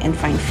belonging and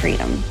find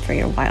freedom for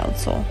your wild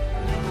soul.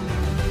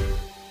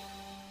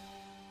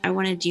 I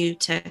wanted you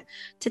to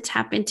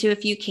tap into,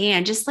 if you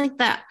can, just like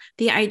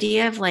the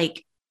idea of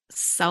like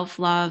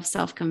self-love,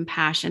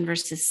 self-compassion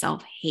versus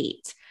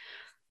self-hate.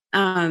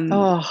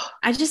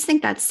 I just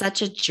think that's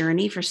such a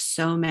journey for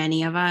so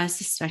many of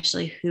us,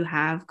 especially who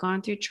have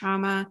gone through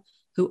trauma,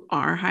 who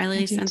are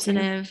highly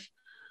sensitive.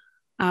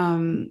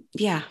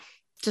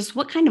 Just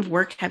what kind of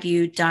work have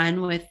you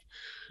done with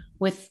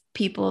with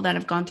people that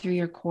have gone through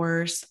your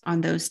course on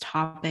those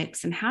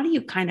topics? And how do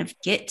you kind of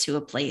get to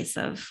a place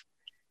of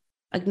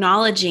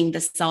acknowledging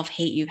the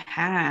self-hate you've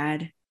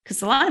had?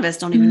 Because a lot of us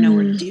don't even know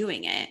we're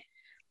doing it,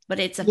 but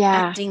it's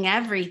affecting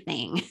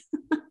everything.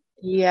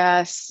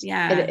 Yes.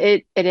 Yeah.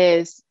 It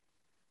is.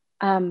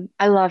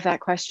 I love that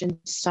question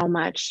so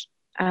much.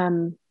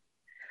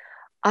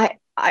 I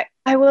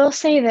will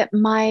say that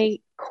my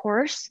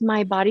course,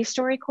 my body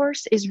story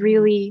course, is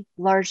really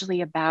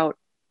largely about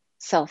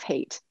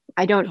self-hate.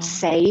 I don't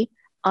say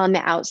on the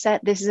outset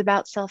this is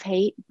about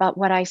self-hate, but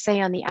what I say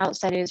on the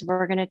outset is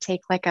we're going to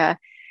take like a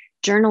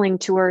journaling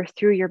tour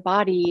through your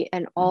body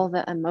and all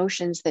the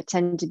emotions that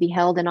tend to be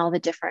held in all the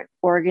different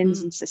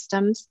organs and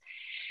systems.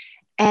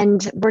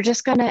 And we're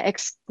just going to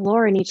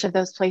explore in each of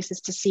those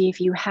places to see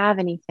if you have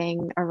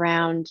anything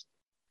around,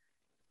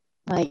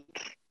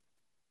 like,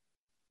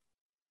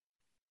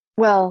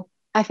 well,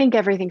 I think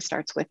everything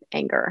starts with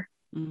anger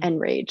and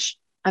rage.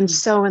 I'm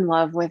so in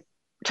love with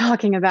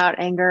talking about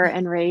anger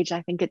and rage.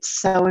 I think it's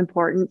so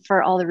important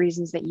for all the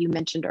reasons that you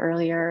mentioned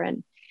earlier.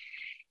 And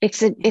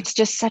it's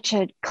just such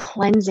a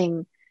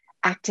cleansing,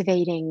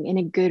 activating in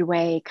a good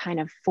way kind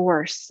of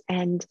force.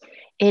 And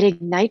it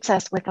ignites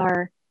us with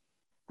our,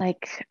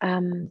 like,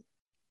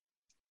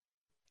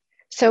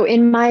 so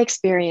in my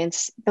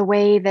experience, the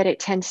way that it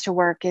tends to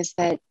work is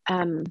that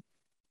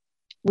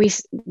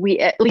we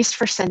at least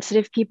for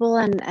sensitive people,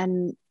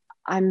 and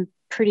I'm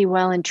pretty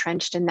well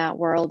entrenched in that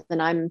world,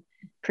 and I'm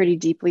pretty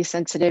deeply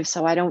sensitive,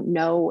 so I don't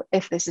know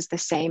if this is the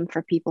same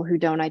for people who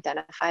don't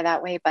identify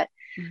that way, but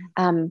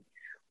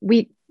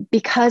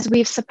because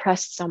we've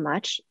suppressed so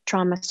much,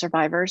 trauma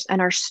survivors,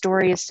 and our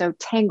story is so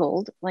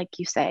tangled, like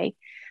you say,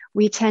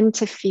 we tend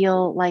to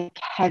feel like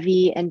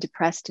heavy and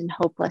depressed and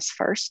hopeless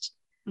first.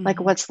 Like,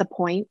 what's the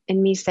point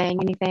in me saying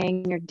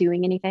anything or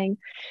doing anything?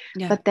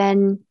 But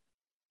then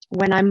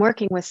when I'm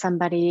working with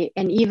somebody,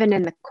 and even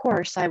in the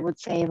course, I would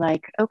say,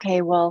 like,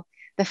 okay, well,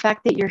 the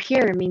fact that you're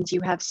here means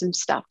you have some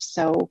stuff.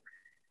 So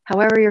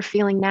however you're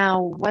feeling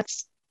now,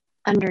 what's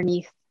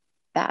underneath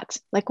that?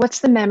 Like, what's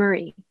the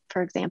memory,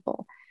 for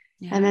example?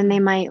 And then they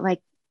might like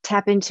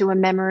tap into a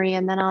memory,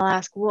 and then I'll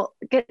ask, well,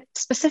 get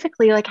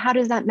specifically, like, how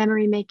does that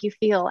memory make you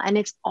feel? And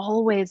it's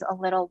always a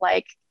little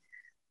like,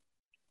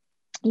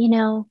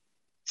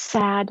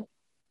 sad.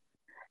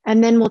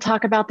 And then we'll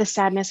talk about the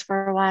sadness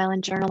for a while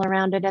and journal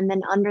around it. And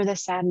then under the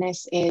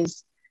sadness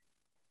is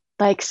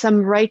like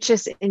some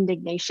righteous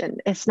indignation.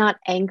 It's not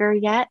anger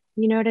yet,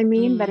 you know what I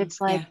mean? But it's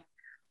like,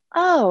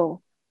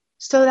 oh,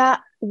 so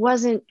that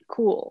wasn't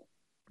cool,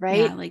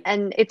 right?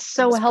 And it's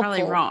so helpful.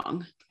 Probably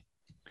wrong.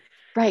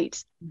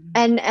 Right.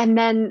 And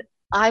then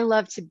I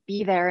love to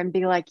be there and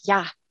be like,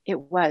 yeah, it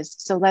was.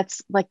 So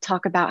let's like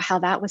talk about how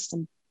that was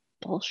some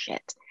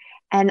bullshit.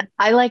 And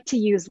I like to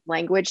use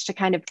language to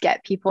kind of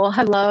get people.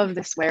 I love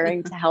the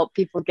swearing to help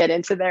people get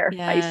into their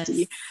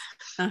feisty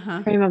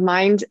frame of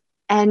mind.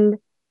 And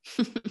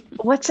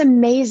what's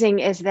amazing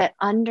is that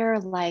under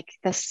like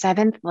the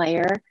seventh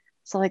layer,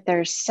 so like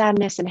there's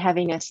sadness and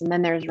heaviness, and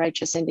then there's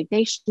righteous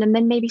indignation, and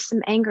then maybe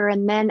some anger.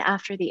 And then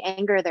after the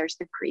anger, there's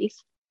the grief,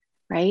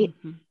 right?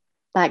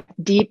 Like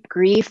deep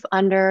grief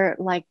under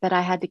like that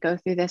I had to go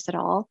through this at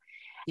all.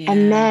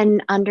 And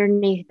then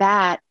underneath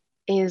that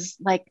is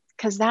like,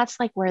 because that's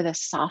like where the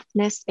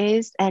softness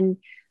is. And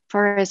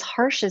for as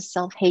harsh as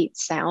self-hate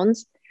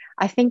sounds,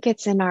 I think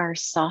it's in our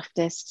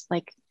softest,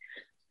 like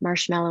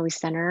marshmallowy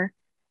center.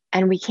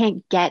 And we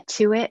can't get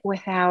to it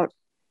without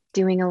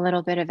doing a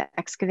little bit of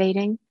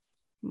excavating.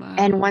 Wow.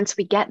 And once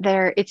we get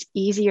there, it's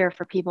easier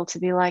for people to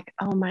be like,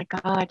 oh my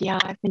God, yeah,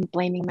 I've been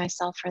blaming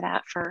myself for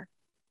that for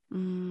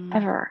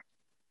ever.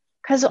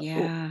 Because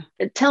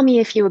tell me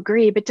if you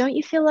agree, but don't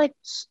you feel like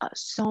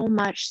so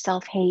much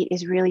self-hate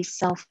is really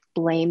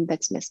self-blame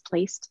that's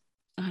misplaced?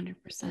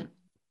 100%.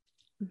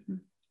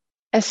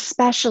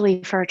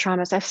 Especially for a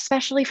trauma,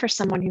 especially for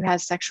someone who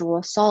has sexual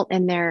assault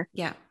in their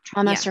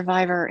trauma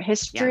survivor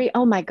history.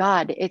 Oh my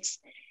God, it's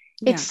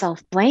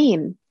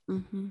self-blame.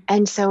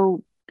 And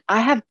so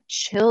I have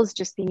chills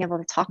just being able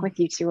to talk with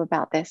you two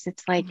about this.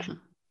 It's like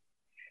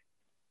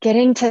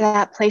getting to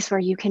that place where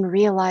you can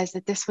realize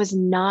that this was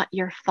not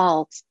your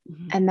fault,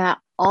 and that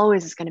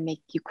always is going to make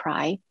you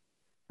cry,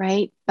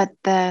 right?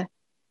 But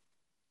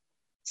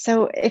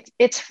so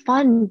it's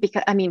fun,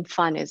 because I mean,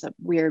 fun is a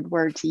weird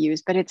word to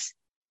use, but it's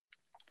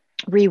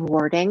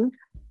rewarding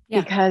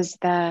because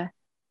the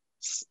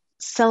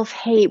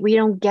self-hate, we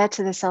don't get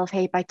to the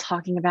self-hate by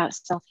talking about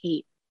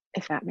self-hate,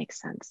 if that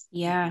makes sense.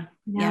 Yeah.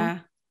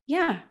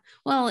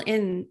 Well,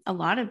 in a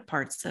lot of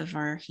parts of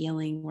our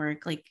healing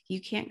work, like you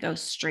can't go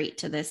straight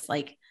to this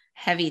like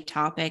heavy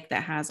topic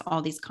that has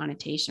all these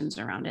connotations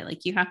around it.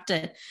 Like you have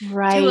to do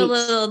a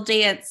little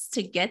dance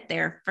to get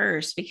there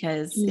first,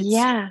 because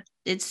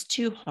it's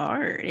too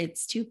hard.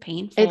 It's too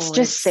painful. It's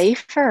just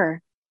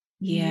safer.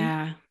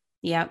 Yeah.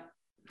 Yep.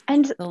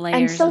 And the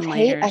layers and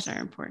layers are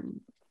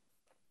important.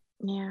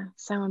 Yeah,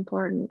 so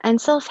important. And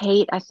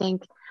self-hate, I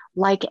think,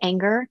 like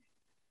anger,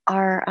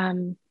 are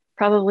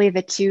probably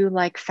the two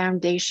like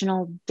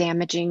foundational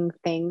damaging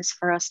things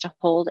for us to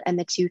hold, and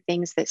the two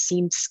things that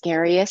seem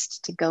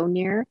scariest to go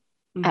near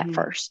at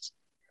first.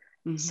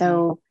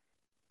 So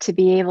to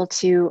be able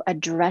to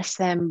address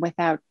them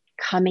without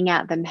coming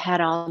at them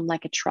head on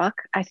like a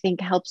truck, I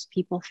think helps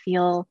people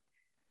feel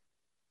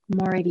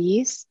more at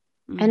ease.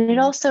 And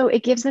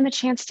it gives them a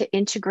chance to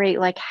integrate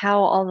like how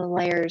all the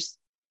layers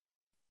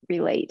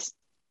relate.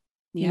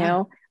 You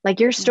know, like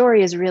your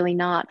story is really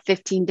not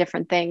 15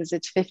 different things.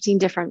 It's 15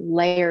 different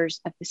layers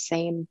of the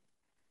same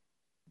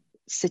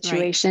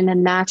situation. Right.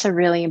 And that's a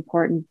really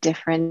important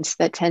difference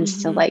that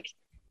tends to like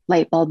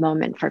light bulb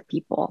moment for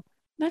people.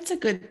 That's a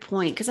good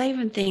point. Cause I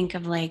even think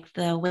of like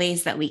the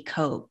ways that we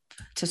cope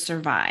to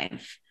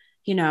survive,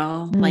 you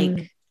know,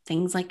 like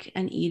things like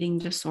an eating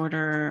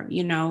disorder,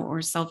 you know,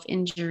 or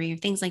self-injury or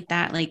things like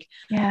that. Like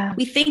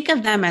we think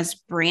of them as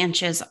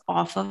branches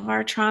off of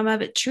our trauma,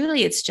 but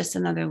truly it's just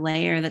another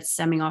layer that's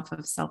stemming off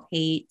of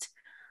self-hate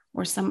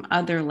or some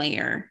other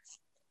layer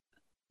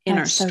in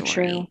our story. So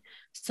true.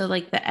 So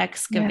like the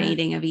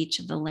excavating of each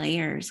of the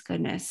layers,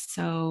 goodness,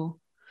 so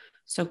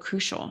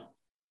crucial.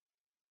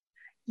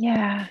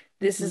 Yeah.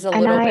 This is a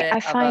little bit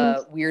of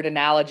a weird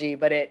analogy,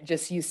 but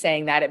you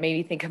saying that, it made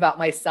me think about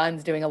my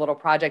sons doing a little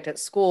project at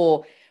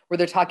school where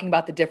they're talking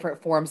about the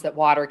different forms that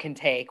water can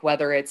take,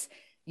 whether it's,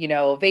 you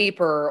know,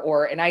 vapor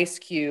or an ice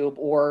cube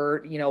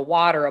or, you know,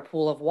 water, a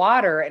pool of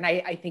water. And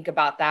I think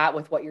about that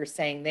with what you're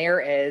saying there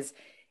is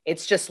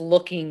it's just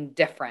looking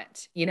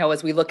different, you know,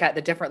 as we look at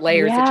the different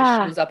layers, it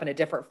just shows up in a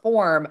different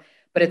form,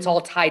 but it's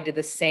all tied to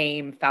the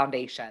same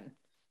foundation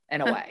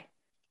in a way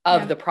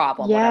of the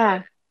problem,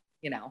 whatever,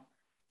 you know.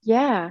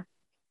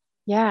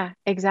 Yeah,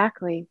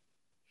 exactly.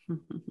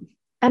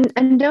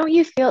 And don't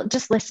you feel,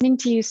 just listening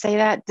to you say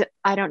that,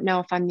 I don't know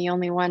if I'm the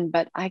only one,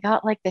 but I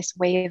got like this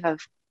wave of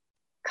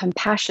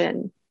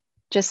compassion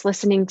just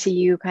listening to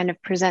you kind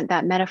of present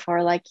that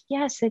metaphor. Like,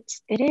 yes,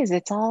 it's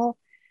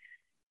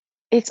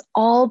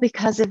all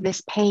because of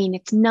this pain.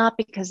 It's not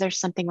because there's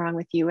something wrong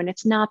with you, and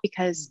it's not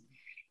because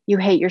you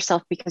hate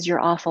yourself because you're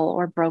awful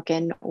or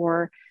broken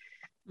or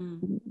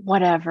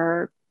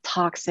whatever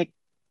toxic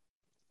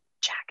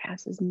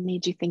jackasses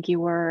made you think you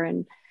were.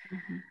 And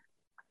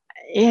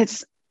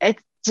it's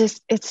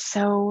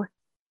so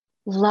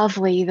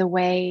lovely the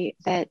way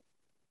that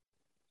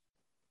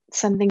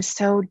something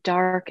so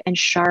dark and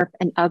sharp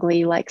and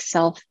ugly like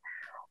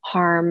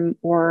self-harm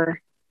or,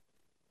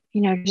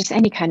 you know, just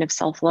any kind of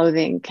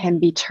self-loathing can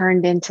be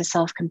turned into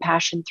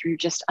self-compassion through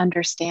just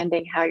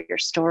understanding how your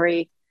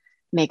story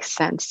makes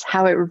sense,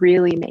 how it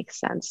really makes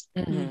sense.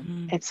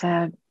 It's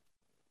a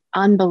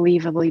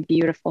unbelievably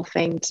beautiful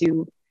thing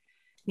to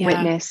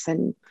witness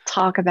and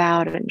talk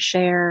about and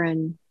share.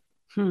 And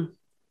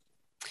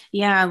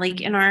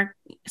like in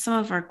some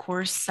of our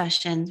course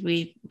sessions,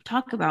 we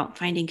talk about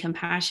finding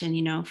compassion,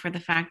 you know, for the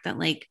fact that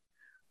like,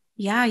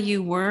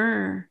 you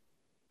were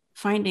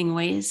finding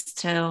ways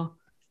to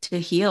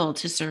heal,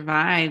 to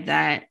survive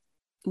that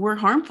were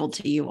harmful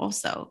to you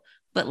also,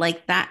 but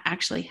like that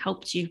actually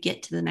helped you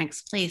get to the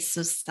next place.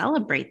 So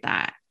celebrate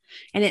that.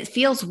 And it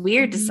feels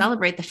weird to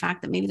celebrate the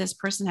fact that maybe this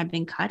person had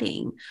been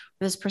cutting, or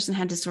this person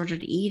had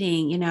disordered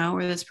eating, you know,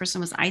 or this person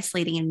was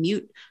isolating and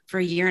mute for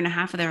a year and a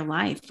half of their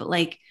life. But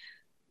like,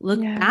 look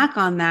back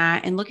on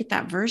that and look at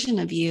that version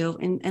of you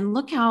and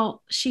look how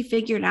she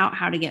figured out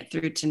how to get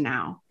through to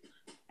now.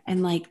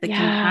 And like the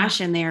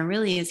compassion there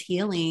really is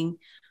healing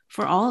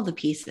for all the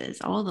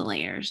pieces, all the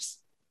layers.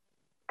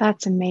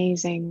 That's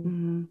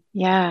amazing.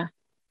 Yeah.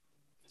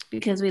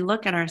 Because we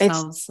look at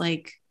ourselves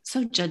like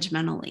so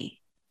judgmentally.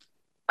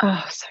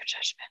 Oh, so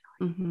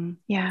judgmental.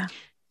 Yeah.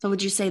 So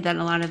would you say that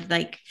a lot of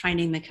like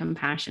finding the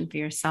compassion for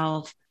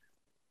yourself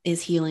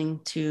is healing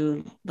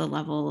to the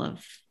level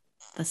of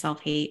the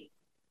self-hate?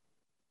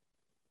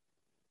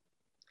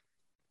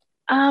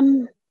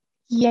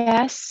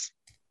 Yes,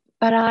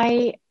 but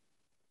I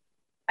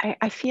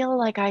feel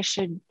like I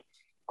should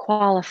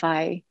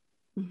qualify,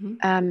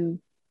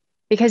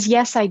 because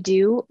yes, I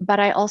do, but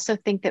I also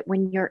think that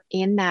when you're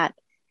in that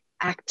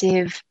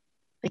active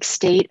like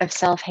state of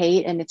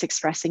self-hate and it's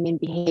expressing in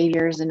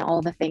behaviors and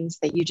all the things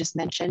that you just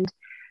mentioned,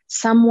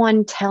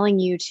 someone telling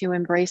you to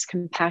embrace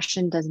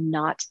compassion does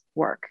not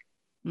work.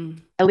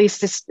 At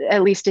least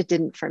it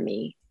didn't for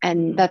me.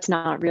 And that's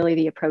not really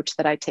the approach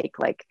that I take.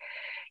 Like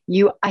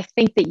I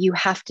think that you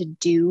have to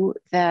do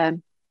the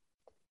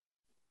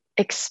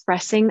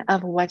expressing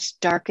of what's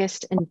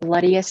darkest and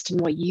bloodiest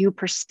and what you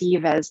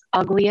perceive as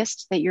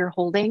ugliest that you're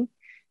holding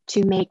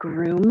to make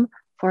room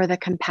for the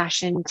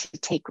compassion to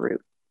take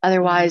root.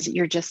 Otherwise,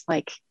 you're just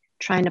like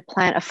trying to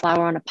plant a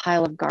flower on a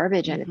pile of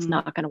garbage and it's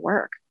not going to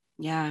work.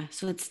 Yeah.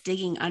 So it's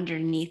digging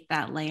underneath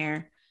that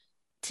layer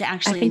to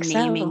actually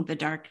naming the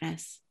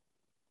darkness.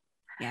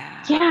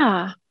 Yeah.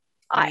 Yeah.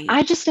 Right.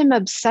 I just am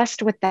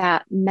obsessed with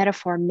that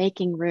metaphor,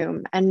 making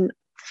room. And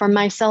for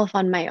myself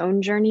on my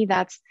own journey,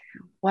 that's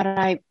what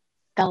I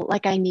felt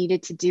like I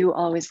needed to do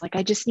always. Like,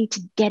 I just need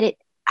to get it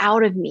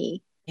out of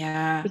me.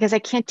 Yeah. Because I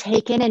can't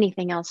take in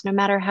anything else, no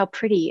matter how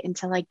pretty,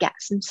 until I get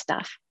some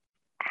stuff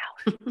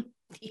out.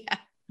 Yeah.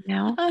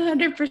 No.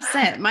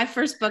 100%. My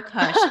first book,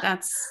 Hush,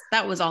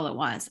 that was all it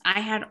was. I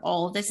had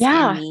all this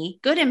Yeah. in me,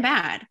 good and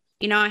bad.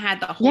 You know, I had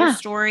the whole Yeah.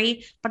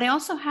 story, but I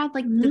also had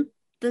like Mhm.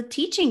 the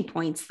teaching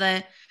points,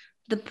 the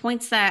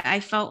points that I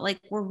felt like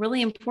were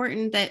really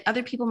important that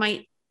other people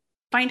might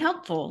find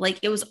helpful. Like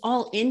it was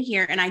all in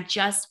here and I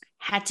just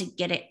had to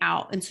get it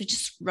out. And so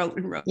just wrote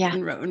and wrote Yeah.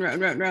 and wrote and wrote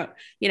and wrote and wrote,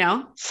 you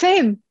know?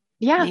 Same.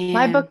 Yeah.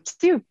 My Man. book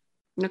too.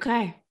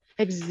 Okay.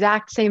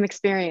 Exact same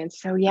experience.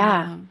 So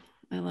yeah.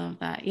 I love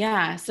that.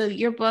 Yeah. So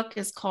your book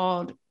is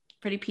called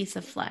Pretty Piece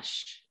of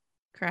Flesh,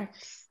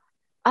 correct?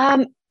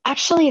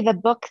 Actually, the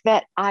book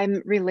that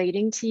I'm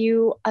relating to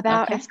you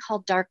about Okay. is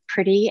called Dark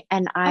Pretty,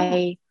 and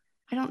I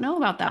don't know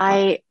about that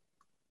book.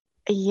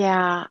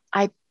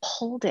 I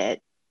pulled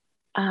it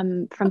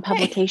from Okay.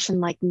 publication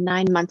like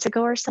 9 months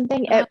ago or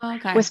something. It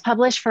Okay. was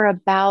published for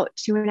about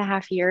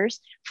 2.5 years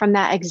from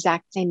that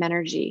exact same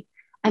energy.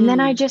 And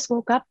then I just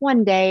woke up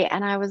one day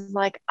and I was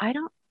like, I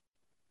don't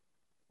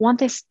want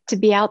this to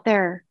be out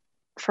there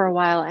for a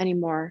while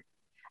anymore.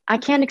 I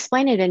can't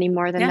explain it any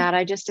more than that.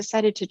 I just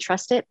decided to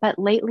trust it. But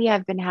lately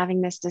I've been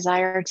having this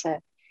desire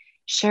to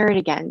share it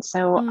again.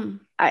 So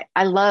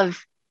I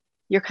love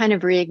you're kind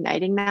of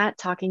reigniting that,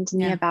 talking to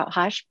me about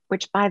Hush,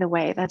 which by the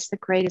way, that's the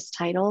greatest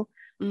title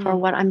for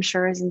what I'm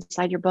sure is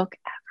inside your book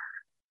ever.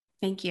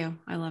 Thank you.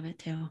 I love it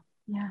too.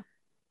 Yeah.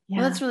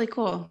 Well, that's really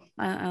cool.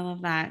 I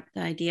love that.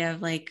 The idea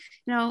of like,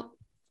 you know,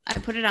 I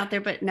put it out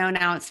there, but no,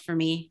 now it's for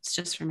me. It's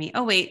just for me.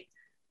 Oh, wait,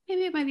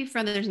 maybe it might be for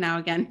others now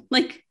again.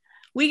 Like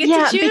we get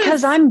to choose.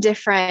 Because I'm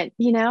different,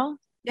 you know?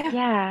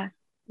 Yeah.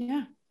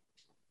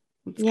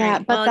 It's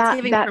great. But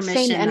that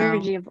same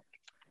energy of,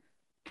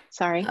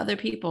 sorry, other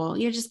people,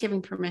 you're just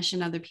giving permission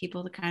to other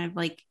people to kind of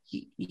like,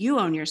 you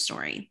own your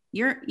story.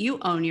 You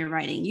own your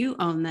writing. You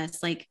own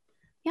this. Like,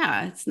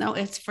 yeah,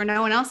 it's for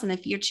no one else. And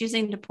if you're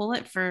choosing to pull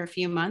it for a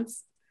few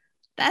months,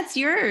 that's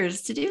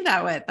yours to do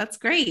that with. That's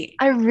great.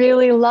 I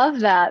really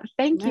love that.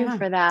 Thank you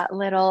for that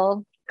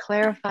little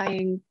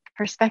clarifying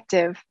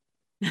perspective.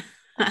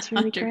 That's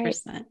really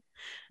 100%. Great.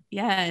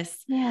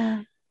 Yes.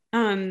 Yeah.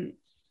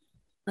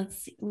 Let's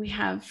see.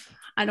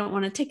 I don't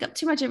want to take up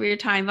too much of your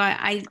time, but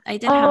I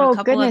did have a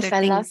couple other things.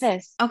 I love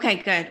this. Okay,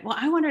 good. Well,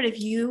 I wondered if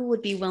you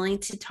would be willing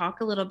to talk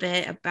a little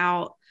bit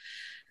about,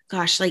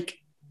 like,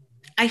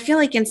 I feel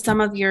like in some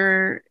of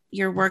your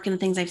work and the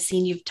things I've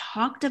seen, you've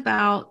talked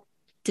about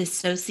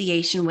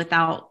dissociation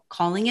without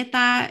calling it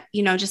that,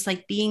 you know, just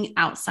like being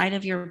outside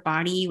of your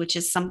body, which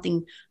is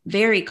something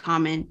very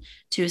common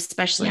to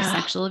especially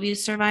sexual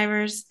abuse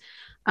survivors.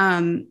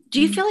 Do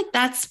you feel like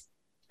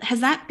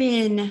has that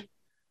been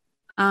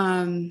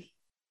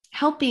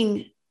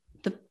helping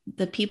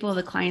the people,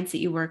 the clients that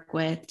you work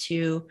with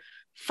to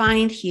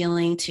find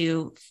healing,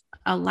 to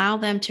allow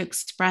them to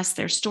express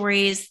their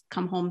stories,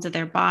 come home to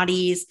their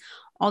bodies,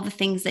 all the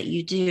things that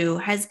you do?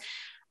 Has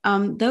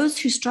those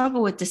who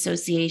struggle with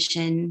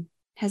dissociation,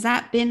 has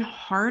that been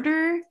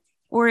harder,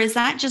 or is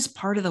that just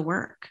part of the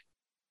work?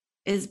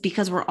 Is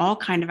because we're all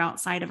kind of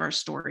outside of our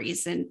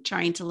stories and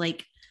trying to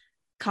like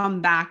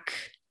come back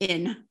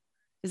in?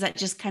 Is that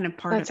just kind of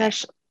part of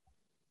it?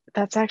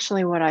 That's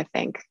actually what I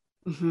think.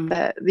 Mm-hmm.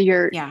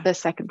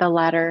 The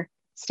latter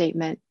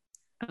statement.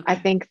 Okay. I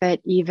think that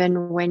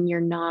even when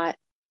you're not,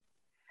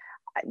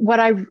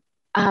 what I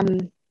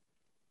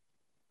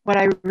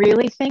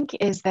really think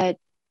is that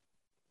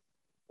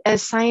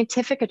as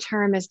scientific a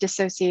term as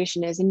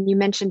dissociation is, and you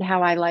mentioned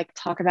how I like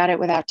talk about it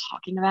without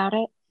talking about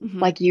it,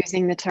 like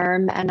using the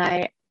term, and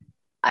I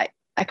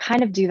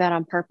kind of do that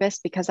on purpose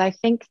because I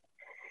think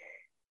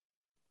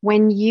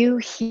when you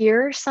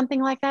hear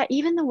something like that,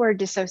 even the word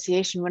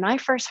dissociation, when I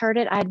first heard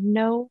it, I had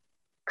no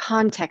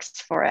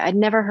context for it. I'd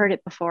never heard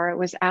it before. It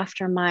was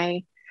after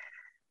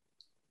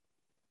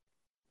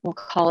we'll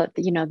call it,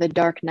 the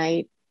dark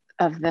night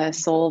of the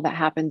soul that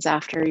happens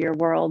after your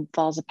world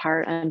falls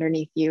apart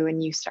underneath you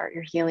and you start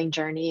your healing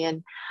journey.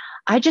 And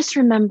I just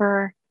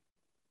remember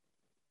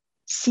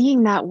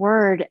seeing that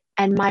word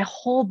and my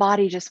whole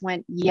body just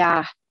went,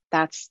 yeah,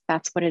 that's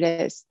what it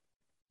is.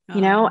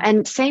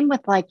 And same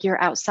with like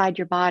you're outside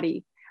your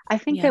body. I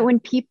think that when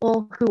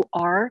people who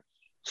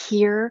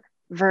hear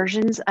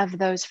versions of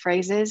those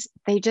phrases,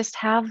 they just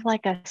have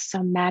like a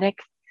somatic,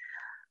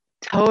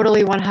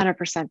 totally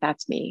 100%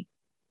 that's me.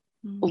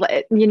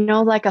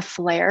 Like a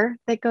flare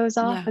that goes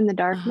off in the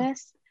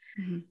darkness.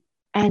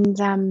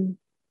 And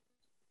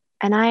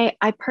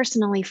I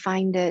personally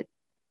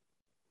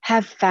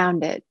have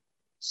found it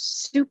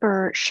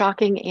super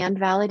shocking and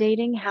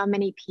validating how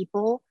many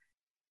people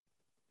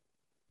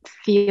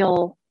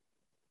feel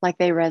like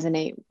they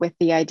resonate with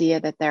the idea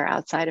that they're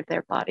outside of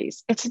their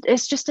bodies.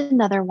 It's just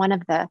another one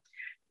of the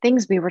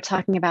things we were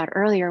talking about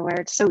earlier,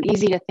 where it's so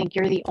easy to think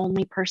you're the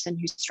only person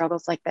who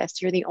struggles like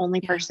this. You're the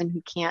only person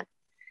who can't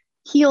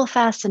heal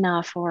fast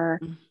enough, or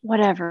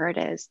whatever it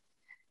is,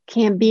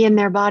 can't be in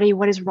their body.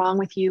 What is wrong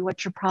with you?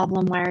 What's your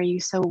problem? Why are you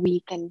so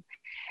weak? And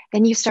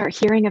then you start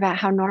hearing about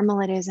how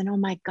normal it is. And oh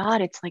my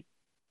God, it's like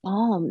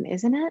balm,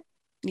 isn't it?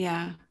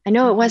 Yeah. I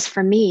know it was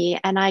for me.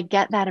 And I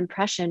get that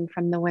impression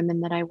from the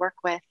women that I work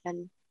with.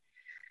 And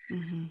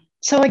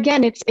So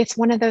again, it's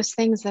one of those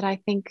things that I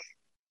think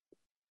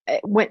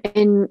when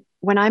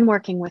I'm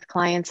working with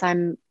clients,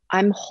 I'm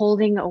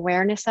holding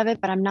awareness of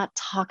it, but I'm not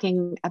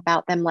talking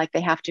about them like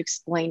they have to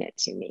explain it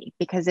to me,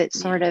 because it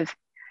sort of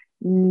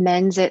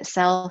mends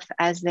itself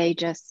as they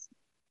just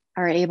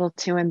are able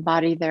to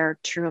embody their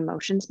true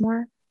emotions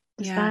more.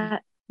 Does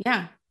that?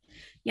 Yeah.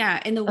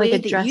 Yeah. And the like way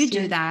that you your...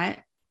 do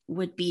that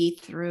would be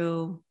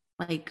through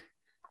like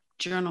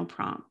journal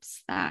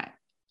prompts that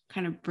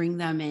kind of bring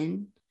them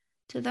in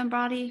to the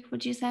body,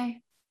 would you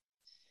say?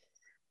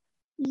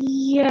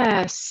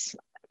 Yes.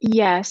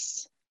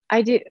 Yes.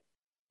 I do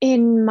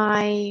in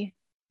my,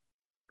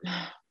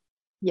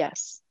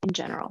 yes, in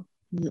general.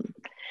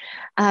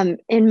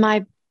 In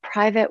my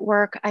private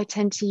work, I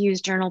tend to use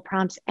journal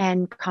prompts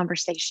and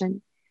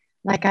conversation.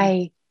 Like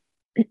I,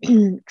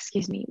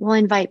 excuse me, will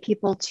invite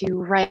people to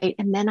write,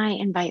 and then I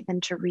invite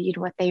them to read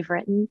what they've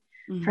written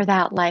for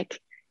that, like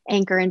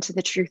anchor into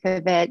the truth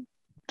of it,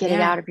 get it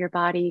out of your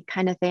body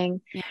kind of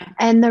thing.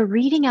 And the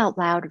reading out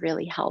loud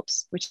really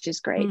helps, which is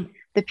great.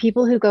 The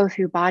people who go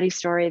through body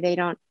story,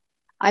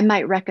 I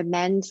might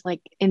recommend,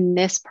 like in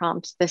this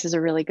prompt, this is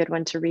a really good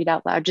one to read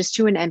out loud, just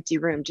to an empty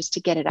room, just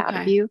to get it out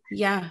of you.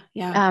 Yeah.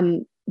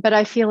 But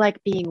I feel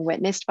like being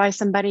witnessed by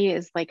somebody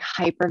is like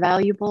hyper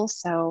valuable.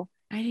 So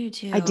I do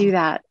too. I do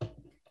that.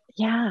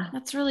 Yeah.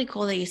 That's really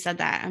cool that you said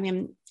that. I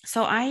mean,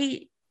 so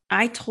I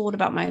told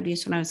about my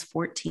abuse when I was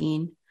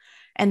 14,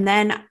 and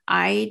then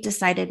I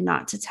decided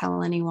not to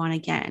tell anyone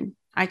again.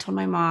 I told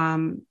my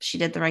mom, she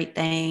did the right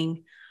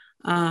thing.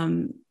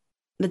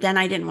 But then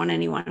I didn't want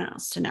anyone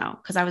else to know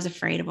because I was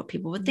afraid of what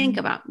people would think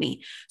about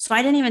me. So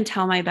I didn't even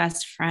tell my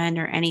best friend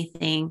or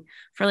anything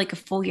for like a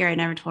full year. I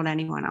never told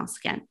anyone else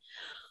again.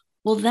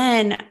 Well,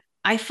 then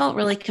I felt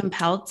really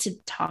compelled to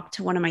talk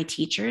to one of my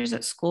teachers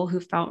at school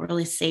who felt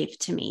really safe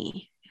to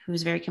me, who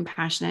was very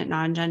compassionate,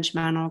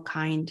 non-judgmental,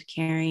 kind,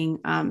 caring,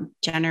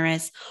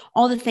 generous,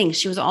 all the things.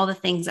 She was all the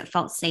things that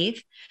felt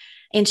safe.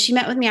 And she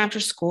met with me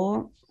after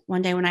school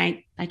one day when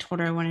I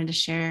told her I wanted to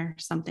share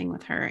something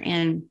with her.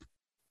 And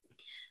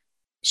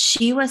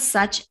she was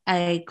such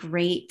a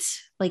great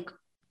like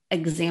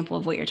example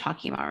of what you're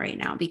talking about right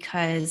now,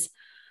 because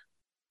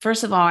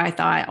first of all, I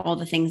thought all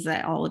the things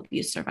that all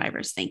abuse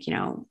survivors think,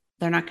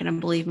 they're not going to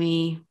believe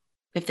me.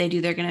 If they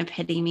do, they're going to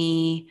pity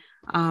me.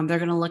 They're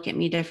going to look at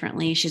me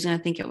differently. She's going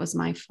to think it was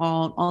my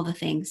fault, all the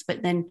things.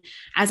 But then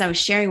as I was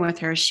sharing with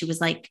her, she was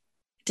like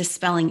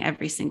dispelling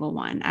every single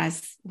one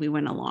as we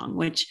went along,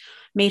 which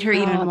made her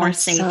even more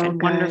safe and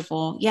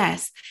wonderful.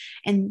 Yes.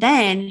 And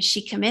then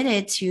she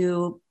committed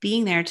to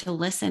being there to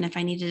listen if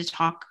I needed to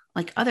talk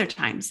like other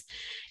times.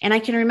 And I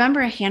can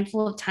remember a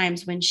handful of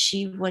times when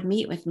she would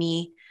meet with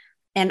me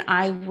and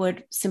I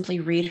would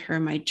simply read her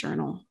my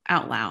journal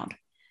out loud.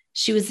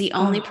 She was the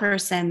only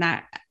person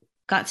that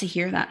got to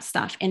hear that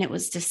stuff. And it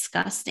was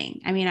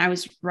disgusting. I mean, I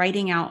was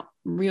writing out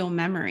real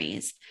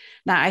memories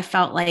that I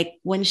felt like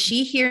when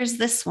she hears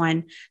this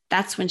one,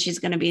 that's when she's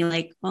going to be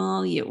like,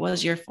 well, it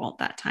was your fault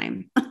that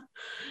time.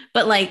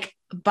 But like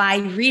by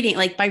reading,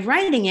 like by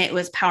writing it,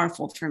 was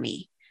powerful for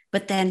me.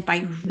 But then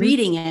by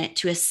reading it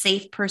to a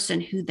safe person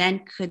who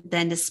then could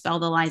then dispel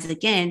the lies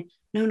again,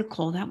 no,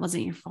 Nicole, that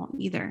wasn't your fault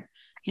either.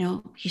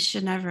 He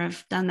should never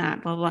have done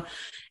that, blah, blah.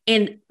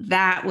 And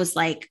that was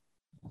like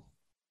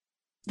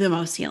the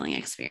most healing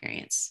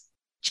experience.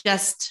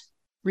 Just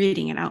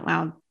reading it out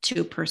loud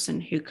to a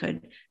person who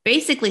could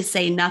basically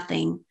say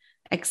nothing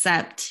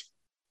except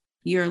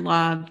you're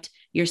loved,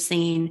 you're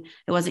seen,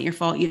 it wasn't your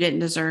fault, you didn't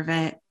deserve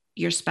it,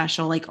 you're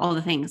special, like all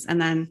the things. And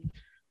then,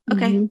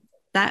 okay,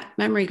 that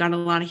memory got a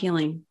lot of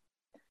healing.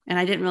 And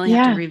I didn't really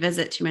have to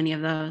revisit too many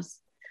of those.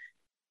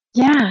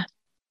 Yeah.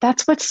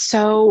 That's what's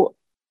so,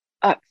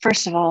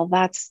 first of all,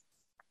 that's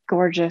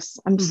gorgeous.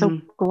 I'm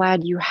so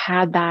glad you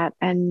had that.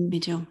 And me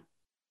too.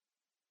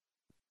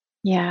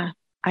 Yeah.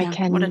 I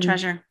can. What a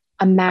treasure.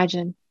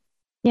 Imagine.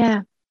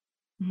 Yeah.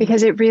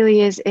 Because it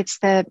really is, it's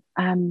the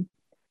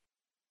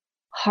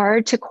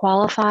hard to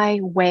qualify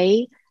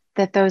way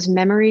that those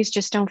memories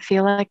just don't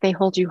feel like they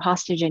hold you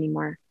hostage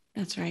anymore.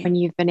 That's right. When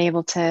you've been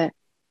able to,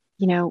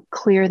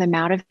 clear them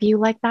out of you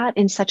like that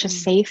in such a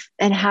safe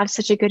and have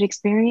such a good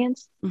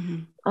experience.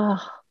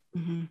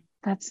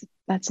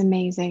 That's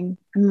amazing.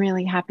 I'm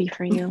really happy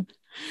for you.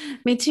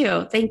 Me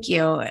too. Thank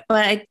you.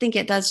 But I think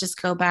it does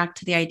just go back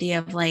to the idea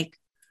of like,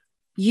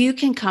 you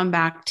can come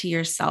back to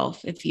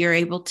yourself if you're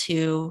able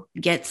to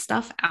get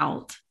stuff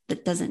out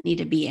that doesn't need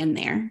to be in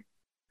there,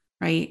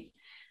 right?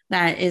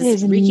 That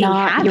is wreaking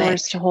not havoc.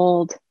 Yours to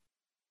hold.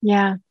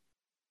 Yeah.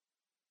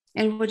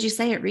 And would you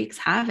say it wreaks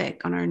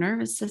havoc on our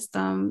nervous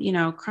system,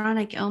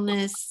 chronic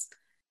illness,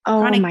 oh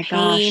chronic my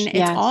pain? Gosh, it's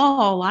yes.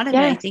 all, a lot of it,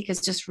 I think,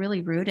 is just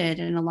really rooted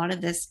in a lot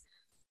of this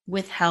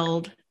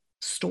withheld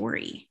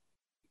story.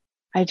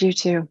 I do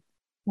too.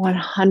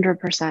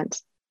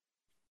 100%.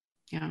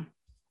 Yeah.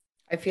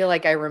 I feel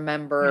like I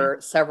remember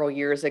several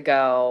years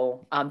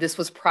ago, this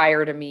was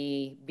prior to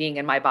me being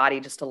in my body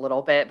just a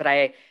little bit, but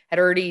I had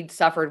already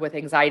suffered with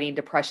anxiety and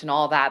depression,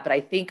 all that. But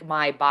I think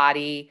my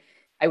body,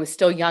 I was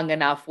still young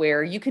enough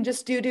where you can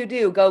just do,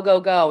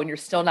 go, and you're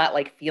still not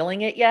like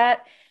feeling it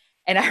yet.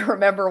 And I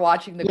remember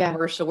watching the Yeah.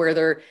 commercial where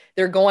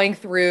they're going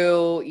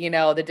through, you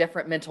know, the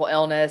different mental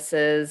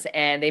illnesses,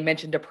 and they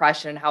mentioned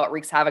depression and how it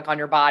wreaks havoc on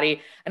your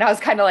body. And I was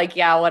kind of like,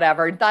 yeah,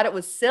 whatever. And thought it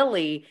was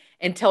silly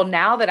until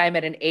now that I'm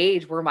at an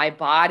age where my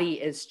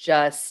body is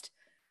just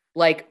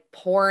like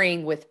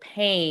pouring with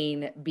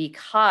pain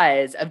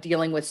because of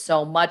dealing with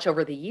so much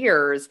over the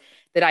years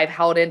that I've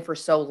held in for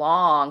so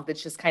long,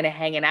 that's just kind of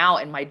hanging out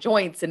in my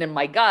joints and in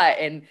my gut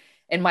and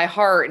in my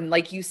heart. And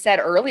like you said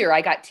earlier,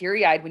 I got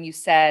teary-eyed when you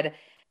said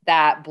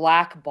that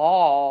black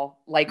ball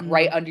like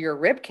right under your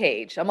rib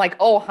cage. I'm like,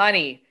 oh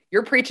honey,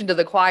 you're preaching to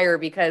the choir,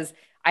 because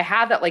I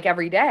have that like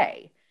every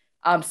day.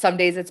 Some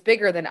days it's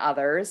bigger than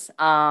others.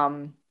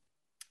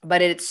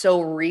 But it's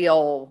so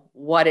real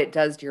what it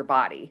does to your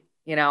body,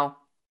 you know?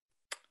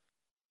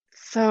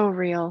 So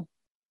real.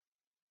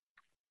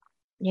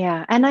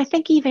 Yeah. And I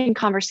think even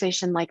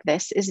conversation like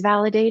this is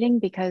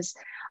validating, because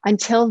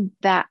until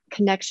that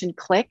connection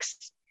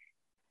clicks,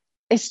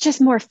 it's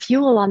just more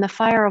fuel on the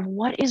fire of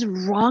what is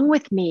wrong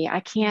with me. I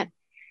can't,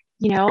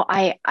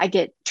 I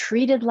get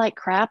treated like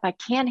crap. I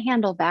can't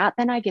handle that.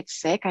 Then I get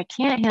sick. I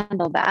can't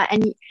handle that.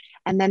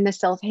 And then the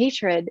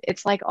self-hatred,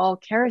 it's like all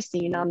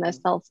kerosene on the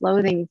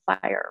self-loathing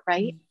fire,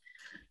 right?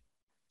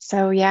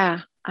 So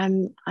yeah, I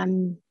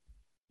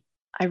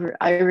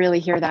really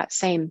hear that.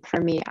 Same for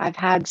me. I've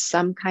had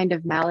some kind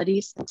of malady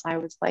since I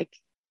was like,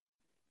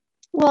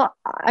 well,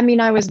 I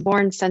mean, I was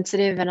born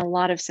sensitive, and a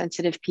lot of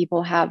sensitive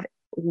people have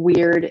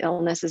weird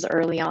illnesses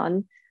early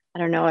on. I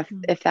don't know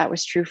if that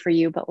was true for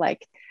you, but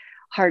like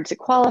hard to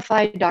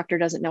qualify, doctor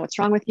doesn't know what's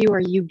wrong with you, or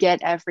you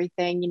get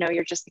everything,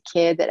 you're just a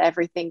kid that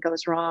everything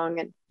goes wrong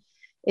and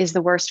is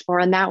the worst for.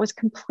 And that was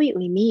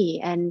completely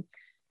me. And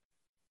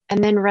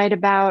then right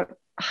about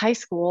high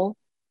school,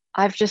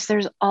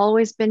 there's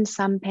always been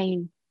some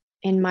pain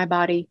in my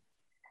body.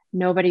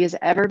 Nobody has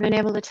ever been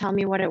able to tell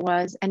me what it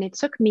was. And it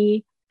took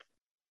me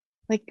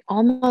like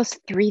almost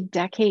 3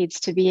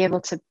 decades to be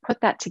able to put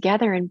that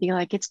together and be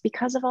like, it's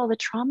because of all the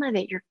trauma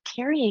that you're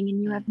carrying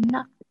and you have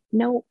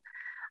no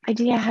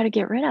idea how to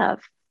get rid of.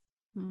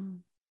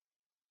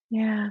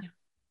 Yeah.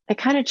 It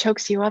kind of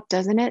chokes you up,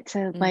 doesn't it?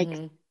 To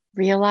like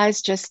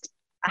realize just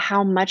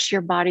how much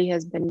your body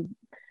has been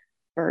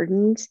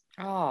burdened.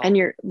 And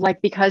you're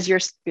like, because your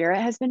spirit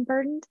has been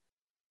burdened.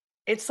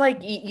 It's like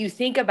you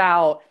think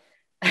about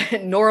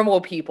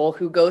normal people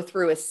who go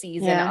through a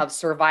season of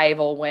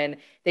survival when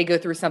they go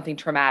through something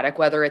traumatic,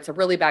 whether it's a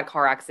really bad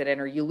car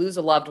accident or you lose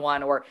a loved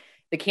one or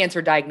the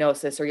cancer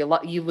diagnosis or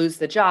you lose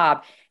the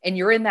job, and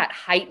you're in that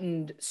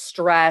heightened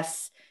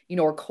stress,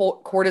 or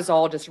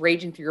cortisol just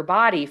raging through your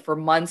body for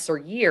months or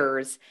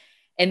years.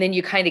 And then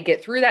you kind of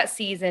get through that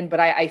season. But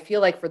I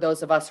feel like for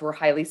those of us who are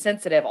highly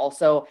sensitive,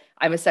 also,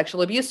 I'm a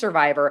sexual abuse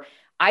survivor.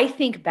 I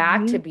think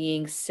back to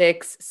being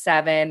 6,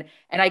 7,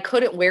 and I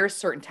couldn't wear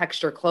certain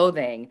texture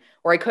clothing,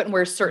 or I couldn't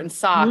wear certain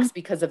socks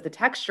because of the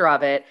texture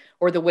of it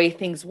or the way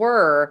things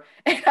were.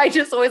 And I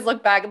just always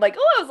look back and like,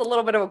 oh, I was a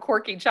little bit of a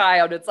quirky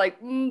child. It's like,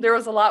 there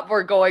was a lot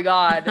more going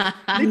on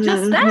than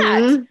just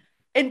that.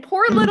 And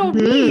poor little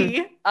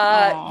me,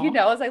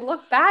 as I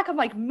look back, I'm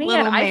like, man,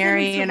 little I've been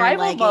in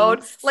survival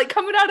mode, like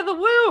coming out of the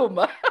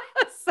womb.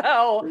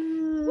 So,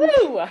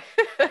 woo.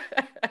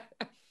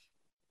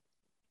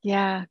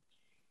 Yeah.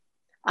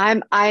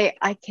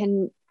 I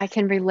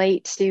can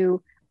relate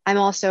to, I'm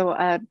also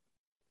a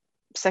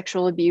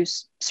sexual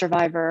abuse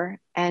survivor,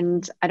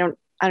 and I don't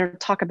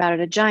talk about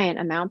it a giant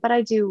amount, but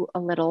I do a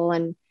little.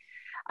 And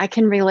I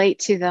can relate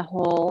to the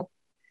whole,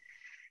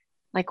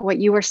 like what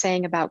you were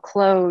saying about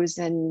clothes.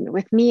 And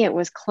with me, it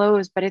was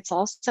clothes, but it's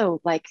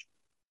also like,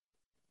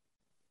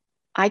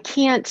 I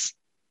can't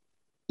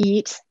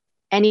eat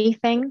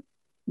anything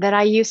that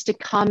I used to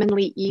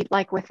commonly eat,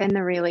 like within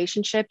the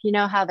relationship. You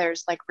know how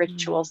there's like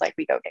rituals, like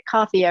we go get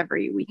coffee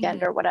every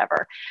weekend or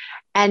whatever.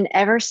 And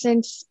ever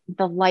since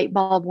the light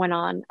bulb went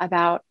on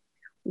about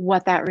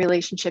what that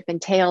relationship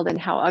entailed and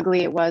how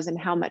ugly it was and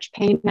how much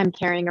pain I'm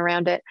carrying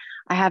around it,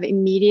 I have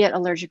immediate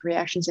allergic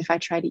reactions if I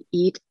try to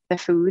eat the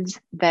foods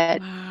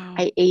that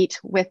I ate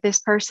with this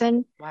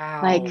person.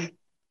 Wow. Like,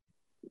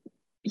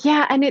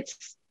 yeah. And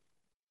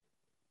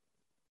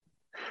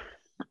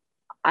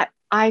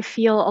I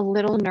feel a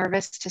little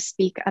nervous to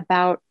speak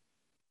about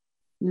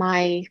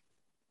my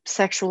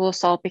sexual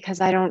assault,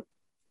 because I'm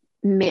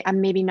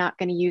maybe not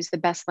going to use the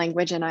best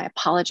language, and I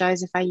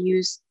apologize if I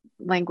use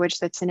language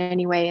that's in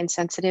any way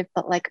insensitive,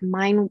 but like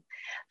mine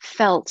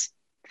felt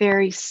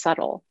very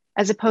subtle,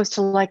 as opposed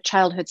to like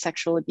childhood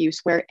sexual abuse,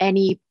 where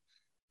any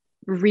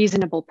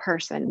reasonable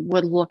person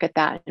would look at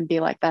that and be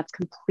like, that's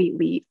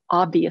completely,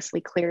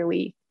 obviously,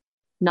 clearly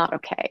not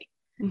okay.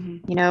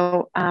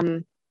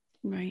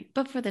 Right.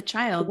 But for the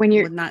child, when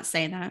you would not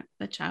say that.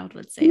 The child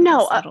would say it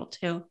was subtle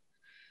too.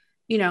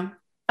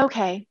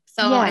 Okay.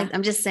 So yeah.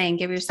 I'm just saying,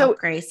 give yourself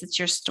grace. It's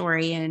your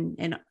story.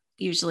 And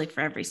usually for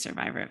every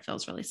survivor, it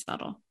feels really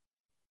subtle.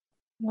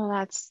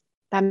 Well,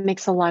 that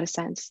makes a lot of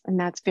sense. And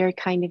that's very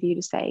kind of you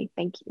to say.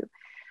 Thank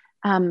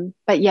you.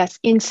 But yes,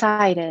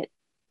 inside it.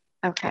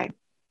 Okay.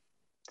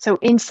 So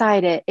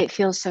inside it, it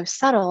feels so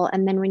subtle.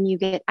 And then when you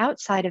get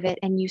outside of it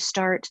and you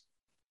start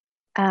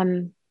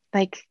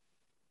like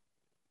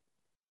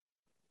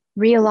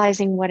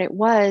realizing what it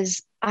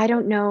was. I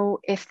don't know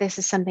if this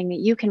is something that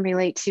you can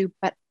relate to,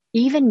 but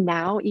even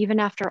now, even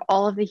after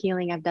all of the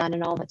healing I've done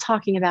and all the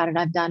talking about it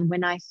I've done,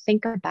 when I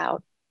think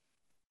about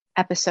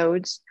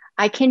episodes,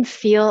 I can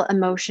feel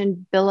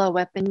emotion billow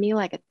up in me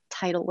like a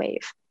tidal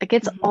wave. Like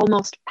it's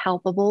almost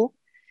palpable.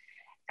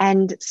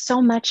 And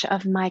so much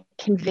of my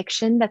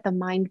conviction that the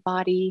mind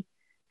body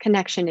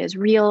connection is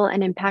real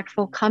and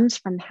impactful comes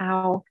from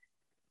how,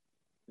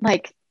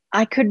 like,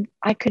 I could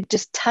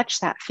just touch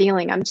that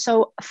feeling. I'm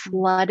so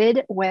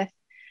flooded with,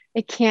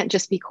 it can't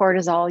just be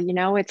cortisol, you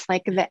know, it's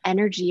like the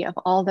energy of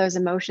all those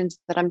emotions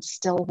that I'm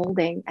still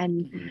holding.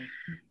 And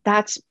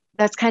that's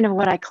kind of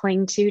what I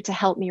cling to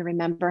help me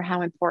remember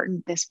how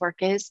important this work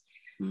is,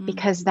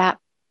 because that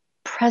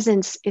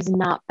presence is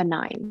not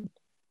benign.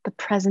 The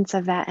presence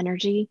of that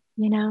energy,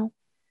 you know,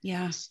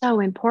 so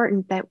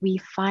important that we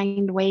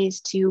find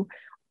ways to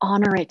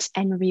honor it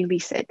and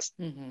release it,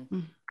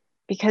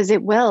 because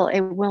it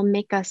will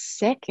make us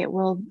sick. It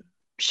will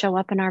show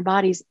up in our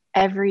bodies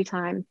every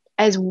time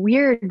as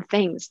weird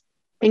things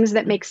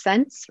that make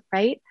sense,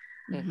 right?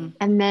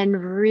 And then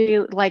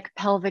real, like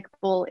pelvic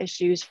bowl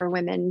issues for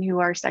women who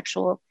are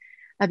sexual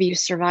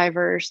abuse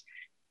survivors,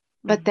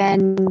 but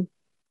then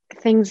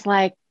things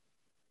like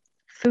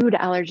food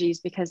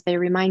allergies because they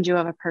remind you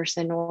of a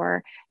person,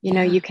 or you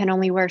know, you can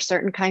only wear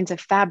certain kinds of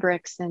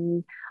fabrics.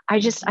 And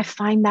I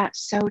find that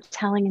so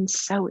telling and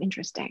so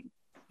interesting.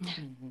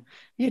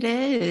 It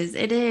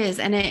is.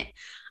 And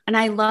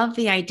I love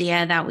the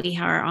idea that we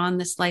are on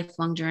this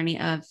lifelong journey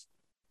of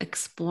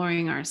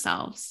exploring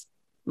ourselves.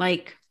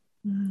 Like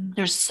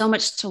there's so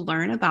much to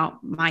learn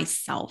about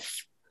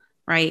myself,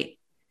 right?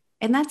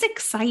 And that's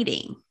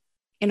exciting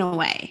in a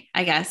way,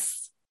 I guess.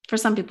 For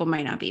some people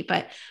might not be,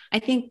 but I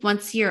think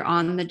once you're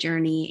on the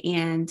journey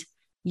and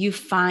you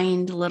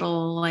find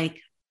little like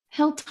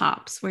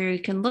hilltops where you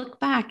can look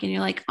back and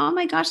you're like, oh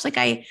my gosh, like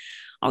I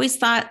always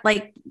thought,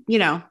 like, you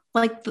know,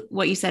 like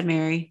what you said,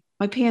 Mary,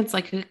 my pants,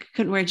 like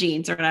couldn't wear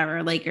jeans or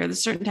whatever, like, or the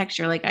certain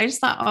texture. Like, I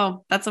just thought,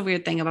 oh, that's a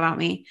weird thing about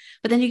me.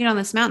 But then you get on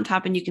this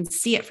mountaintop and you can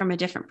see it from a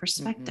different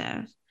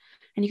perspective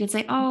and you can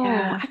say, oh,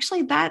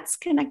 actually that's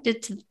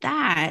connected to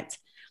that.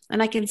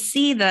 And I can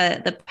see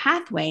the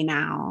pathway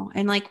now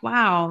and like,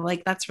 wow,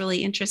 like that's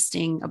really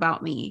interesting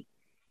about me.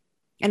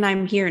 And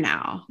I'm here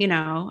now, you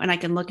know, and I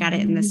can look at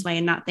it in this way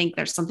and not think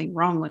there's something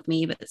wrong with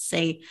me, but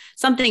say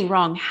something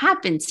wrong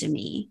happened to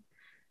me.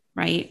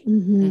 Right.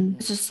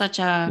 It's just such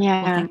a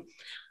cool thing.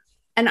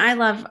 And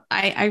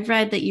I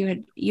read that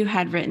you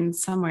had written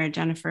somewhere,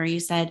 Jennifer,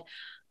 you said,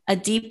 a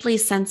deeply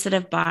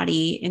sensitive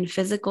body in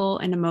physical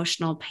and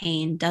emotional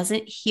pain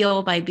doesn't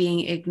heal by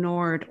being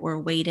ignored or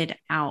waited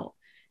out.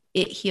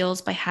 It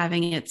heals by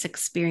having its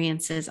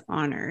experiences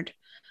honored,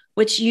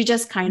 which you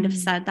just kind of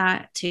said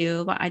that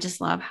too. But I just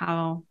love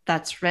how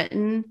that's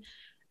written.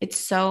 It's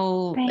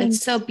so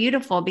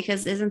beautiful,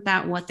 because isn't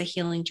that what the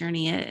healing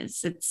journey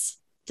is? It's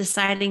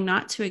deciding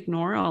not to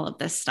ignore all of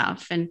this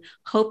stuff and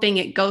hoping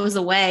it goes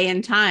away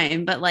in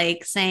time, but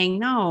like saying,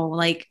 no,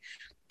 like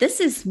this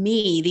is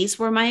me. These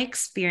were my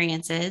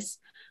experiences,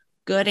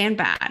 good and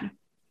bad,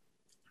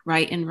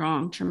 right and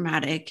wrong,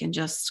 traumatic and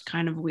just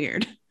kind of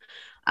weird.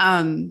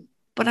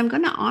 But I'm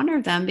going to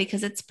honor them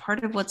because it's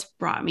part of what's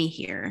brought me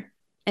here.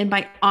 And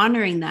by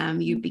honoring them,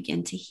 you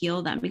begin to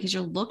heal them because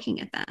you're looking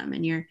at them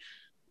and you're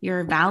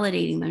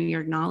validating them,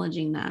 you're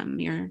acknowledging them,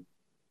 you're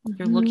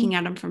looking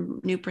at them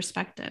from new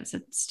perspectives.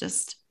 It's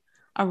just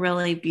a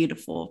really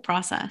beautiful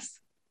process.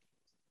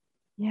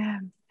 Yeah.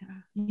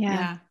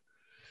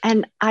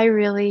 And I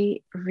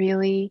really,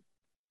 really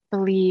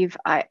believe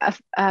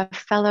a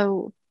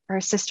fellow or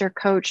a sister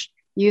coach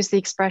used the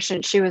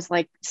expression, she was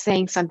like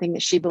saying something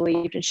that she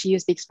believed, and she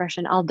used the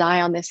expression, I'll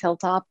die on this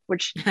hilltop,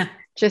 which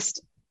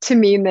just to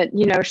mean that,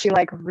 you know, she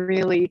like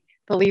really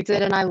believes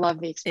it. And I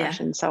love the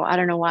expression. So I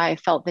don't know why I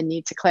felt the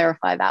need to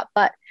clarify that,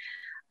 but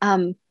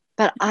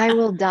I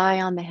will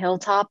die on the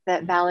hilltop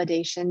that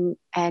validation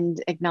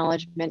and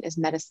acknowledgement is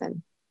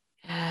medicine.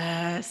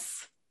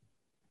 Yes.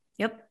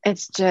 Yep.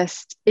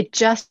 It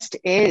just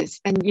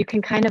is. And you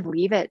can kind of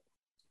leave it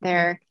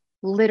there.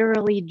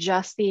 Literally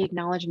just the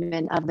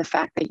acknowledgement of the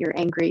fact that you're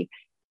angry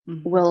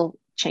will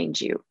change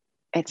you.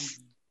 It's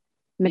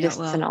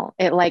medicinal.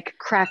 It like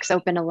cracks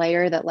open a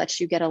layer that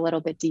lets you get a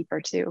little bit deeper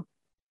too.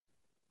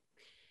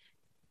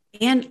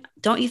 And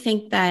don't you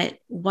think that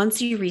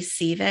once you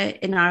receive it,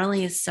 it not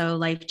only is so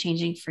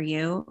life-changing for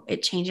you,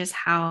 it changes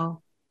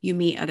how you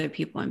meet other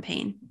people in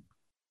pain?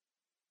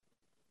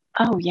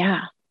 Oh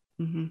yeah.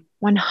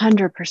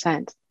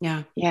 100%.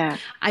 Yeah.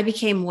 I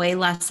became way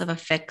less of a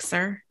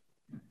fixer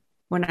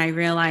when I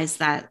realized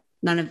that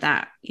none of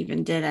that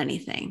even did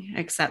anything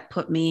except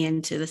put me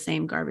into the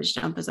same garbage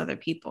dump as other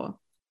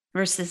people,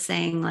 versus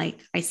saying like,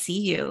 I see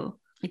you.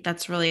 Like,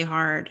 that's really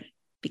hard,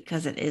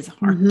 because it is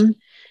hard and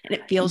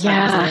it feels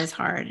like it is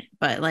hard,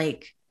 but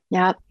like, you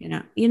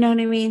know what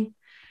I mean?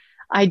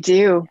 I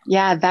do.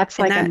 Yeah. That's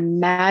like a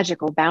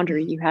magical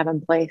boundary you have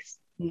in place.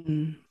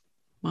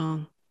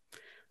 Well,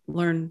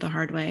 learn the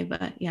hard way,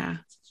 but yeah.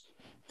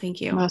 Thank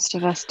you. Most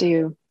of us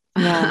do.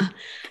 Yeah.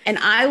 And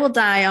I will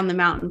die on the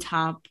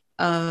mountaintop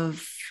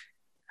of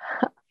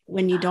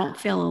when you don't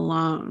feel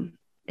alone,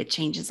 it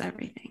changes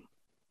everything.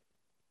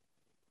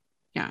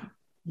 Yeah.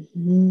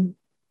 Mm-hmm.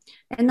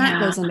 And that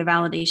goes into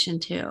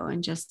validation too.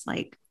 And just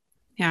like,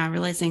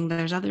 realizing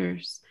there's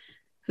others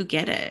who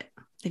get it.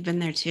 They've been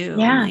there too.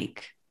 Yeah. And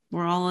like,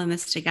 we're all in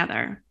this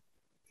together.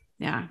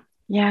 Yeah.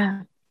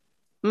 Yeah.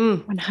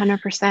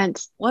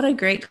 100%. What a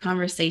great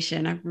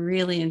conversation. I've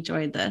really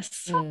enjoyed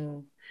this.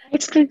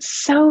 It's been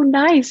so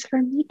nice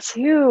for me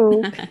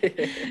too.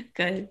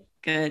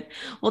 Good.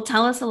 Well,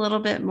 tell us a little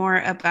bit more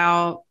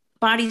about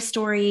Body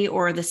Story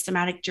or the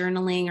somatic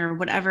journaling or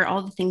whatever,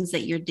 all the things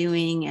that you're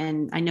doing.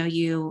 And I know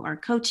you are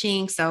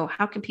coaching. So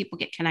how can people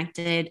get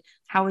connected?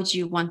 How would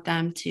you want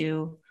them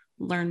to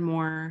learn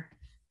more?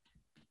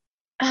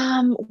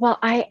 Well,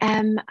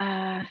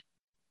 I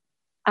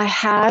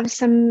have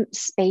some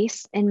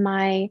space in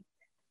my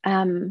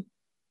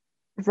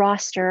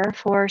roster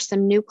for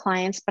some new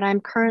clients, but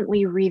I'm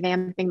currently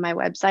revamping my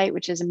website,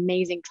 which is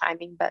amazing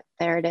timing, but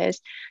there it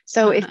is.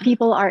 So if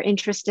people are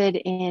interested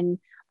in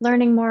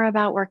learning more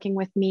about working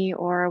with me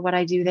or what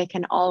I do, they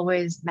can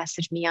always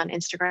message me on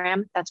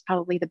Instagram. That's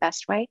probably the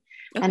best way.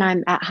 Okay. And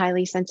I'm at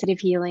Highly Sensitive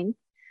Healing.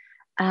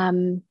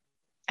 And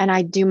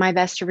I do my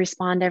best to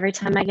respond every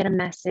time I get a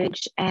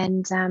message.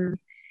 And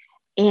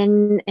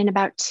in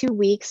about 2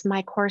 weeks,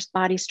 my course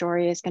Body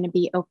Story is going to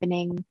be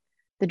opening.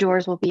 The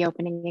doors will be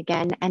opening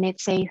again. And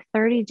it's a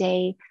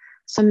 30-day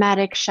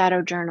somatic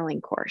shadow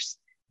journaling course,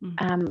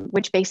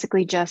 which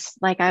basically, just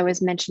like I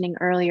was mentioning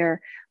earlier,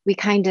 we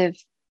kind of,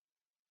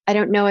 I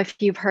don't know if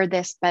you've heard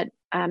this, but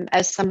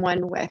as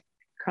someone with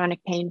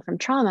chronic pain from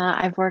trauma,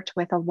 I've worked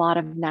with a lot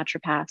of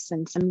naturopaths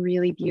and some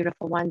really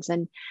beautiful ones.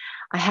 And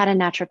I had a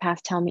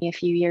naturopath tell me a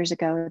few years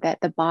ago that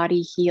the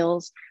body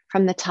heals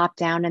from the top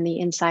down and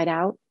the inside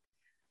out.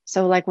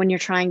 So like when you're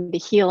trying to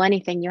heal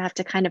anything, you have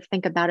to kind of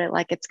think about it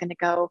like it's going to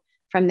go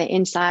from the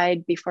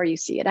inside before you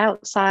see it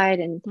outside.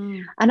 And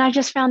I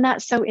just found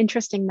that so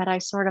interesting that I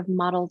sort of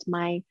modeled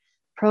my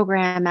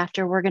program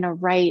after we're going to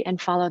write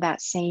and follow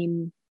that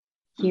same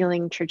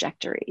healing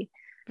trajectory.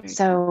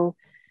 So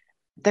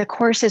the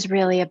course is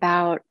really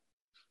about,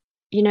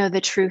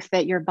 the truth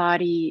that your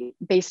body,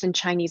 based in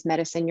Chinese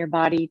medicine, your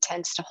body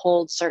tends to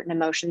hold certain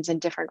emotions in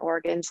different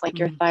organs, like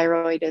your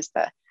thyroid is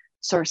the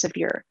source of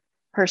your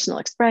personal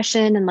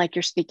expression and like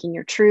you're speaking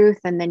your truth,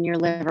 and then your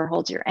liver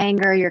holds your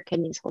anger, your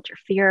kidneys hold your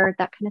fear,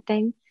 that kind of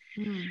thing.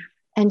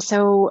 And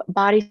so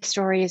Body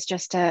Story is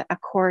just a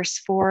course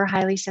for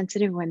highly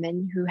sensitive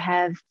women who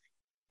have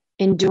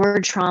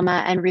endured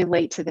trauma and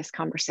relate to this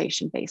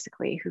conversation,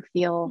 basically, who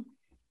feel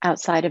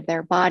outside of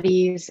their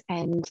bodies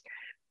and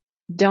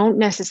don't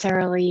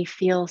necessarily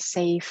feel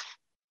safe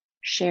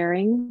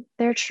sharing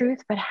their truth,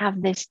 but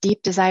have this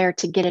deep desire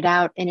to get it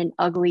out in an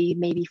ugly,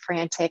 maybe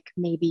frantic,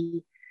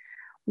 maybe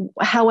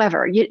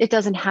however, it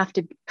doesn't have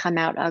to come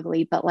out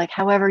ugly, but like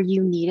however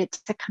you need it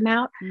to come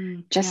out,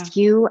 just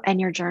you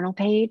and your journal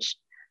page.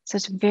 So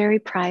it's very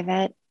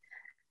private.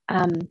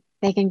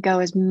 They can go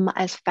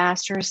as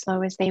fast or as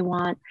slow as they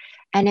want.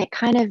 And it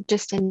kind of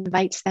just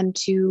invites them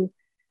to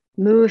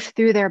move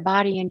through their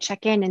body and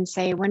check in and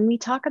say, when we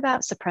talk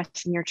about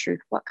suppressing your truth,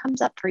 what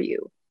comes up for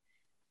you?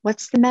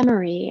 What's the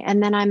memory?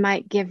 And then I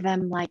might give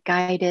them like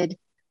guided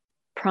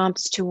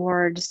prompts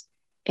towards,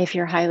 if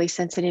you're highly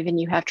sensitive and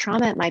you have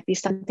trauma, it might be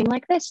something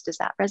like this. Does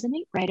that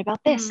resonate? Write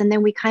about this. And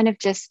then we kind of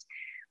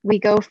we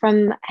go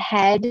from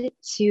head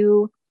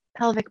to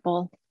pelvic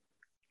bowl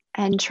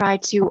and try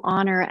to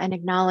honor and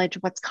acknowledge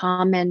what's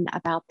common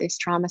about this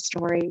trauma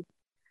story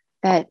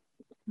that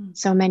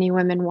so many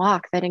women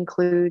walk, that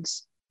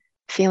includes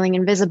feeling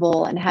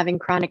invisible and having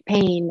chronic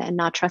pain and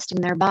not trusting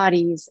their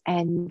bodies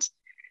and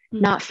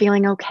not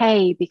feeling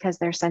okay because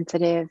they're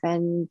sensitive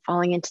and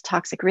falling into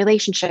toxic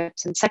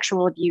relationships and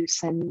sexual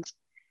abuse, and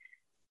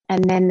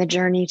then the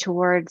journey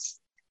towards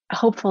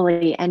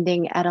hopefully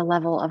ending at a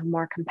level of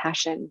more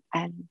compassion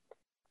and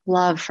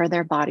love for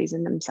their bodies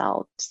and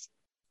themselves.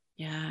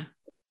 Yeah.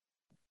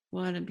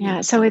 What a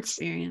beautiful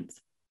experience.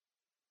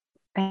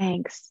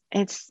 Thanks.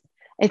 It's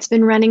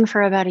been running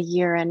for about a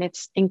year, and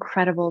it's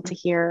incredible to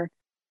hear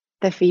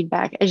the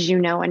feedback. As you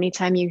know,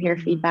 anytime you hear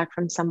feedback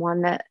from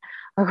someone that,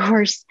 of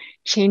course,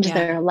 changed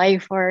their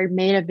life or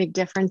made a big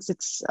difference,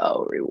 it's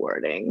so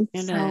rewarding.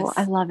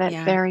 I love it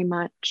very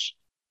much.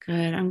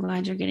 Good. I'm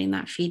glad you're getting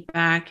that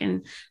feedback,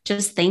 and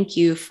just thank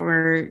you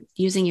for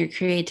using your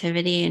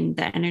creativity and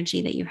the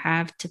energy that you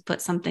have to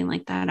put something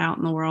like that out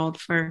in the world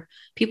for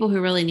people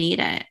who really need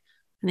it.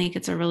 I think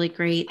it's a really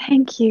great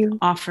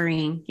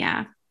offering.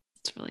 Yeah.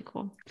 It's really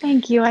cool.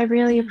 Thank you. I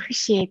really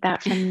appreciate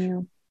that from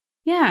you.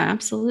 Yeah,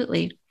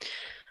 absolutely.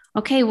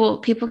 Okay. Well,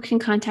 people can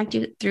contact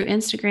you through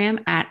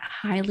Instagram at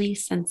Highly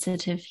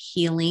Sensitive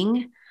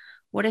Healing.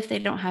 What if they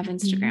don't have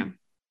Instagram?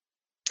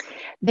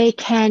 They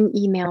can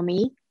email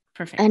me.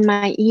 Perfect. And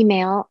my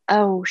email,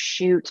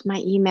 my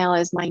email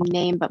is my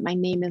name, but my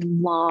name is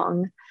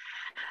long.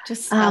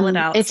 Just spell it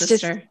out,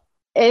 sister.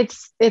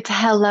 It's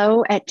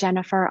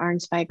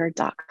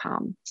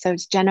hello@jenniferarnsweiger.com. So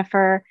it's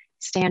Jennifer,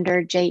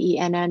 Standard,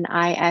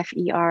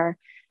 Jennifer.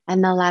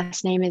 And the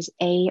last name is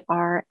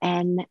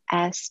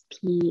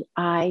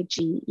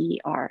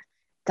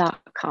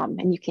ARNSPIGER.com.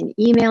 And you can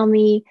email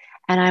me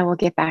and I will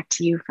get back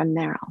to you from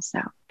there also.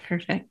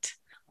 Perfect.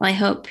 Well, I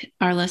hope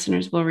our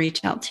listeners will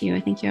reach out to you.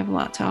 I think you have a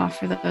lot to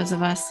offer those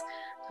of us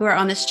who are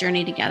on this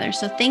journey together.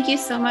 So thank you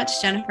so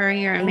much, Jennifer.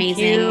 You're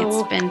amazing.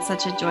 It's been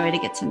such a joy to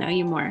get to know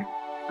you more.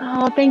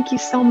 Oh, thank you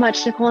so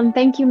much, Nicole. And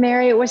thank you,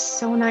 Mary. It was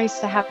so nice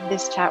to have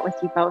this chat with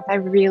you both. I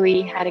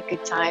really had a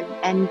good time.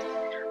 And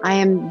I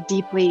am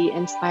deeply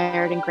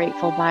inspired and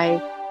grateful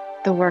by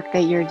the work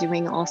that you're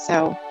doing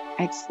also.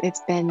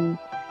 It's been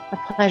a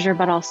pleasure,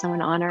 but also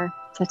an honor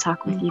to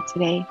talk with you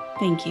today.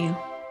 Thank you.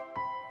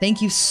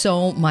 Thank you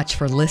so much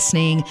for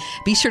listening.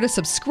 Be sure to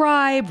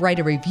subscribe, write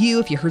a review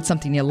if you heard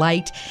something you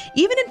liked,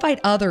 even invite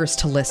others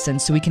to listen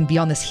so we can be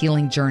on this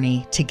healing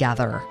journey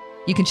together.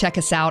 You can check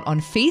us out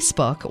on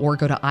Facebook or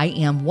go to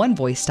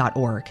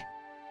iamonevoice.org.